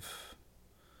lot of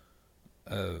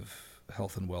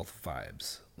health and wealth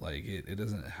vibes. Like it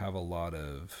doesn't have a lot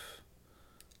of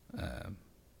um,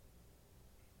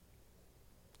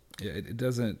 yeah, it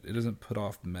doesn't put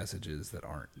off messages that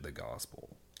aren't the gospel.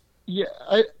 Yeah,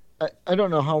 I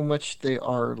don't know how much they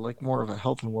are like more of a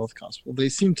health and wealth gospel. They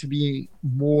seem to be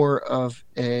more of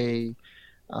a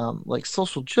like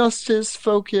social justice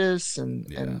focus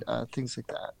Yeah, and things like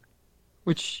that.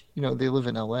 Which they live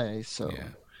in LA, so. yeah,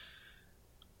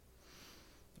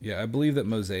 yeah. I believe that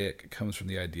Mosaic comes from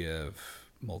the idea of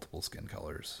multiple skin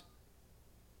colors.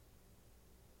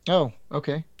 Oh,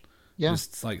 okay, yeah.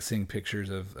 Just like seeing pictures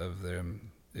of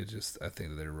them, it just I think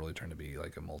that they're really trying to be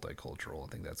like a multicultural. I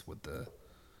think that's what the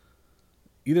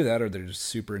either that or they're just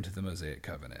super into the Mosaic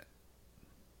covenant.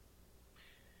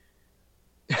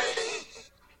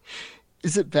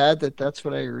 Is it bad that that's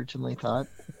what I originally thought?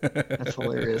 That's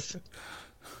hilarious.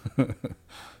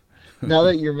 Now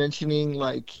that you're mentioning,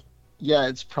 like, yeah,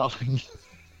 it's probably.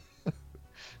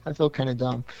 I feel kind of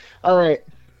dumb. All right,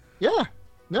 yeah,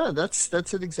 no, that's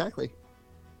it exactly.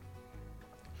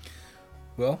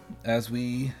 Well, as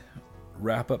we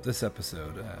wrap up this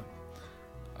episode,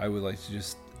 I would like to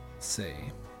just say,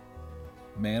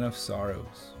 Man of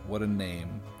Sorrows, what a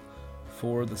name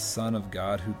for the Son of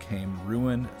God who came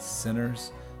ruin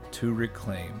sinners to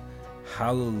reclaim.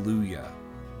 Hallelujah,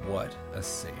 what a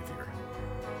Savior.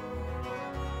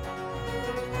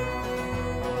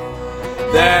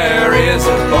 There is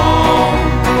a balm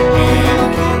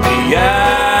in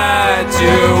Gilead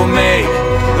to make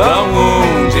the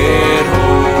wounded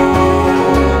whole.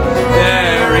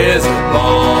 There is a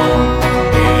balm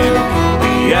in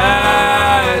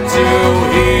Gilead to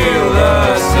heal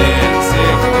the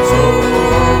sin-sick soul.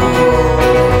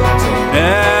 So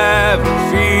never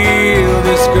feel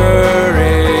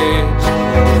discouraged,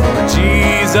 for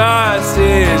Jesus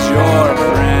is your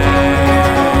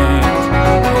friend.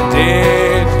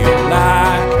 If you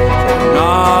lack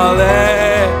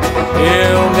knowledge,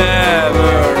 he'll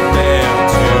never fail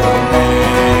to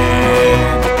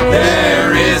mend.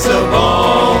 There is a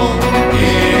balm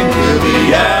in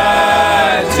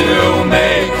Gilead to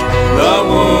make the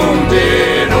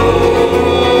wounded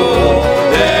whole.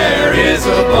 There is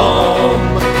a balm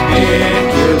in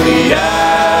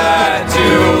Gilead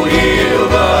to heal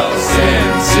the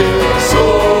sin-sick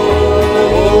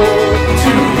soul.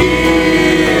 To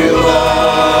heal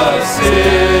the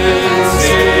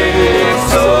sin-sick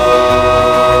soul.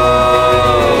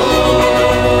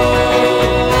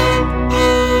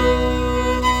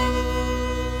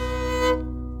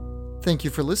 Thank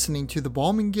you for listening to the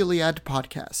Balm in Gilead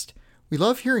podcast. We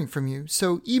love hearing from you,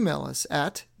 so email us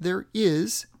at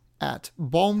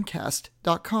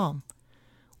thereis@balmcast.com.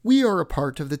 We are a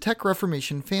part of the Tech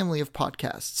Reformation family of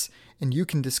podcasts, and you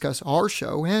can discuss our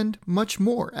show and much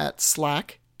more at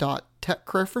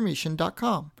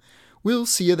slack.techreformation.com. We'll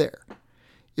see you there.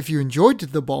 If you enjoyed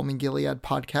the Balm in Gilead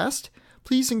podcast,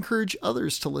 please encourage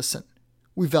others to listen.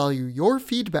 We value your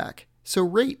feedback, so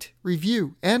rate,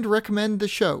 review, and recommend the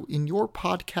show in your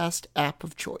podcast app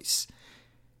of choice.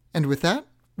 And with that,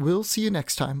 we'll see you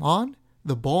next time on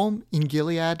the Balm in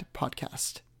Gilead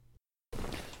podcast.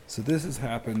 So this has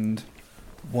happened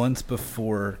once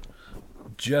before,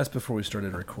 just before we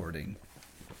started recording.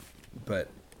 But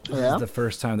this is the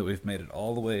first time that we've made it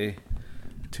all the way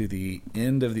to the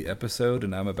end of the episode,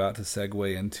 and I'm about to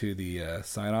segue into the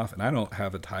sign-off, and I don't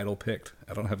have a title picked.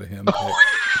 I don't have a hymn picked.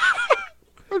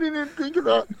 I didn't even think of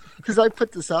that, because I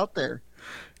put this out there.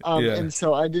 And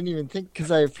so I didn't even think, because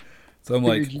So I'm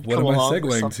like, what am I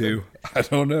segueing to? I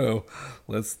don't know.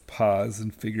 Let's pause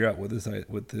and figure out what this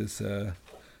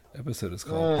episode is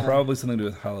called. Probably something to do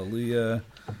with Hallelujah.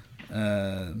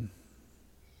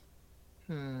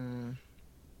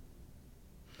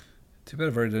 Too bad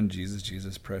I've already done Jesus,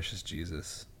 Jesus, precious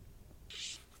Jesus.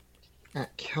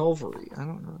 At Calvary. I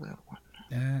don't know that one.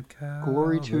 At Calvary,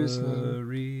 Glory to his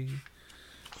name.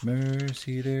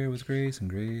 Mercy there was grace, and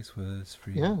grace was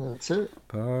free. Yeah, that's it.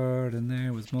 Pardon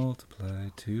there was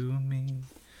multiplied to me.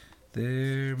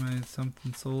 There my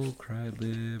something soul cried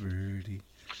liberty.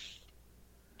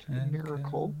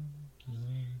 Miracle.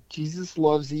 Jesus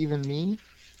loves even me.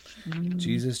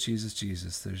 Jesus, Jesus,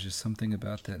 Jesus. There's just something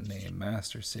about that name,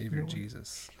 Master, Savior,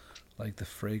 Jesus. Like the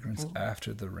fragrance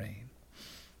after the rain.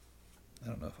 I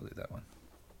don't know if I'll do that one.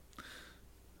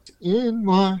 In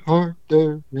my heart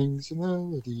there rings a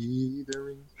melody, there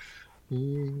rings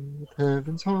with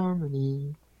heaven's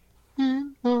harmony.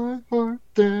 In my heart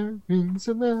there rings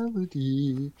a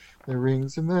melody, there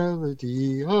rings a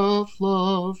melody of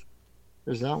love.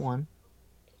 There's that one.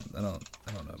 I don't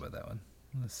know about that one.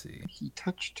 Let's see. He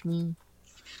touched me.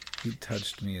 He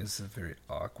touched me is a very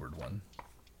awkward one.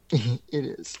 It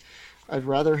is. I'd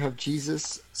rather have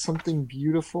Jesus, something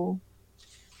beautiful.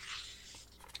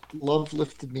 Love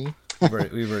lifted me.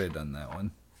 We've already done that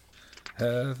one.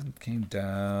 Heaven came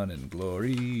down and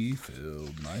glory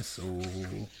filled my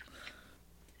soul.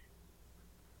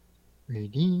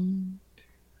 Redeemed.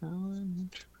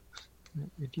 Redeemed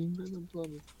by the blood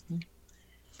of me.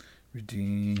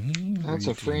 Redeemed. That's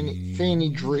a Fanny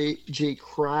J.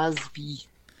 Crosby.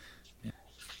 Yeah.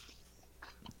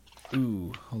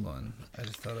 Ooh, hold on. I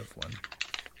just thought of one.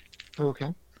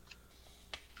 Okay.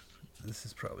 This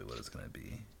is probably what it's going to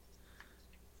be.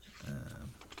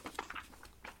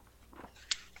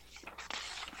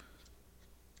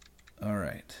 All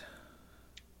right.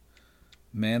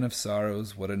 Man of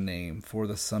sorrows, what a name for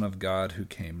the Son of God who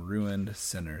came ruined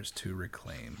sinners to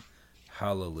reclaim.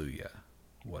 Hallelujah,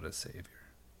 what a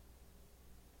Savior.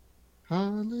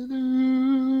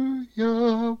 Hallelujah,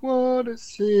 what a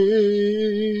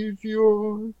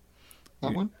Savior.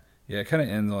 That one? Yeah, it kind of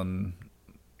ends on,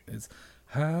 it's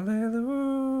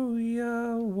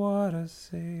Hallelujah, what a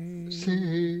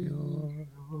Savior.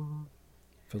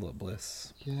 Philip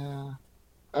Bliss. Yeah.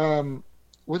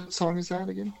 What song is that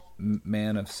again?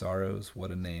 Man of Sorrows, what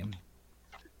a name.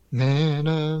 Man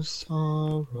of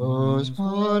sorrows,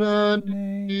 what a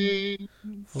name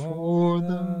for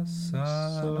the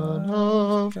Son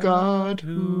of God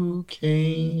who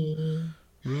came,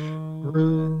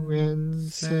 ruin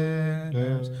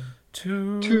sinners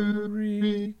to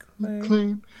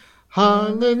reclaim.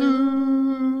 Hallelujah,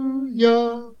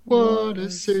 what a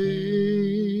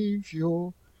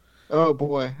Savior. Oh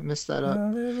boy, I messed that up.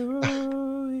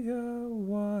 Hallelujah,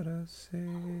 what a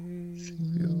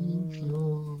Savior.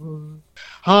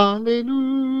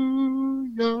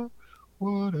 Hallelujah,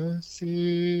 what a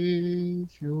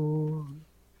Savior.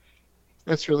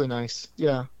 That's really nice.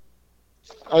 Yeah,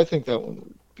 I think that one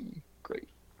would be great.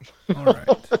 All right.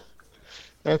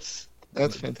 That's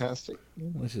fantastic.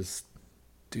 Let's just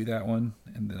do that one,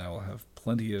 and then I will have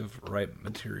plenty of ripe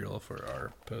material for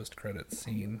our post-credits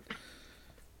scene.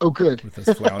 Oh, good. With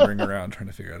us floundering around trying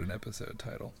to figure out an episode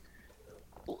title.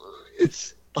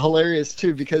 It's hilarious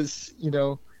too because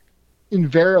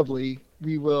invariably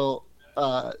we will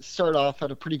start off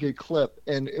at a pretty good clip,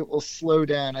 and it will slow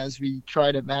down as we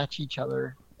try to match each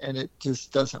other, and it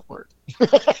just doesn't work.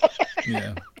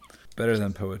 Yeah, better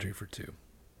than Poetry for Two.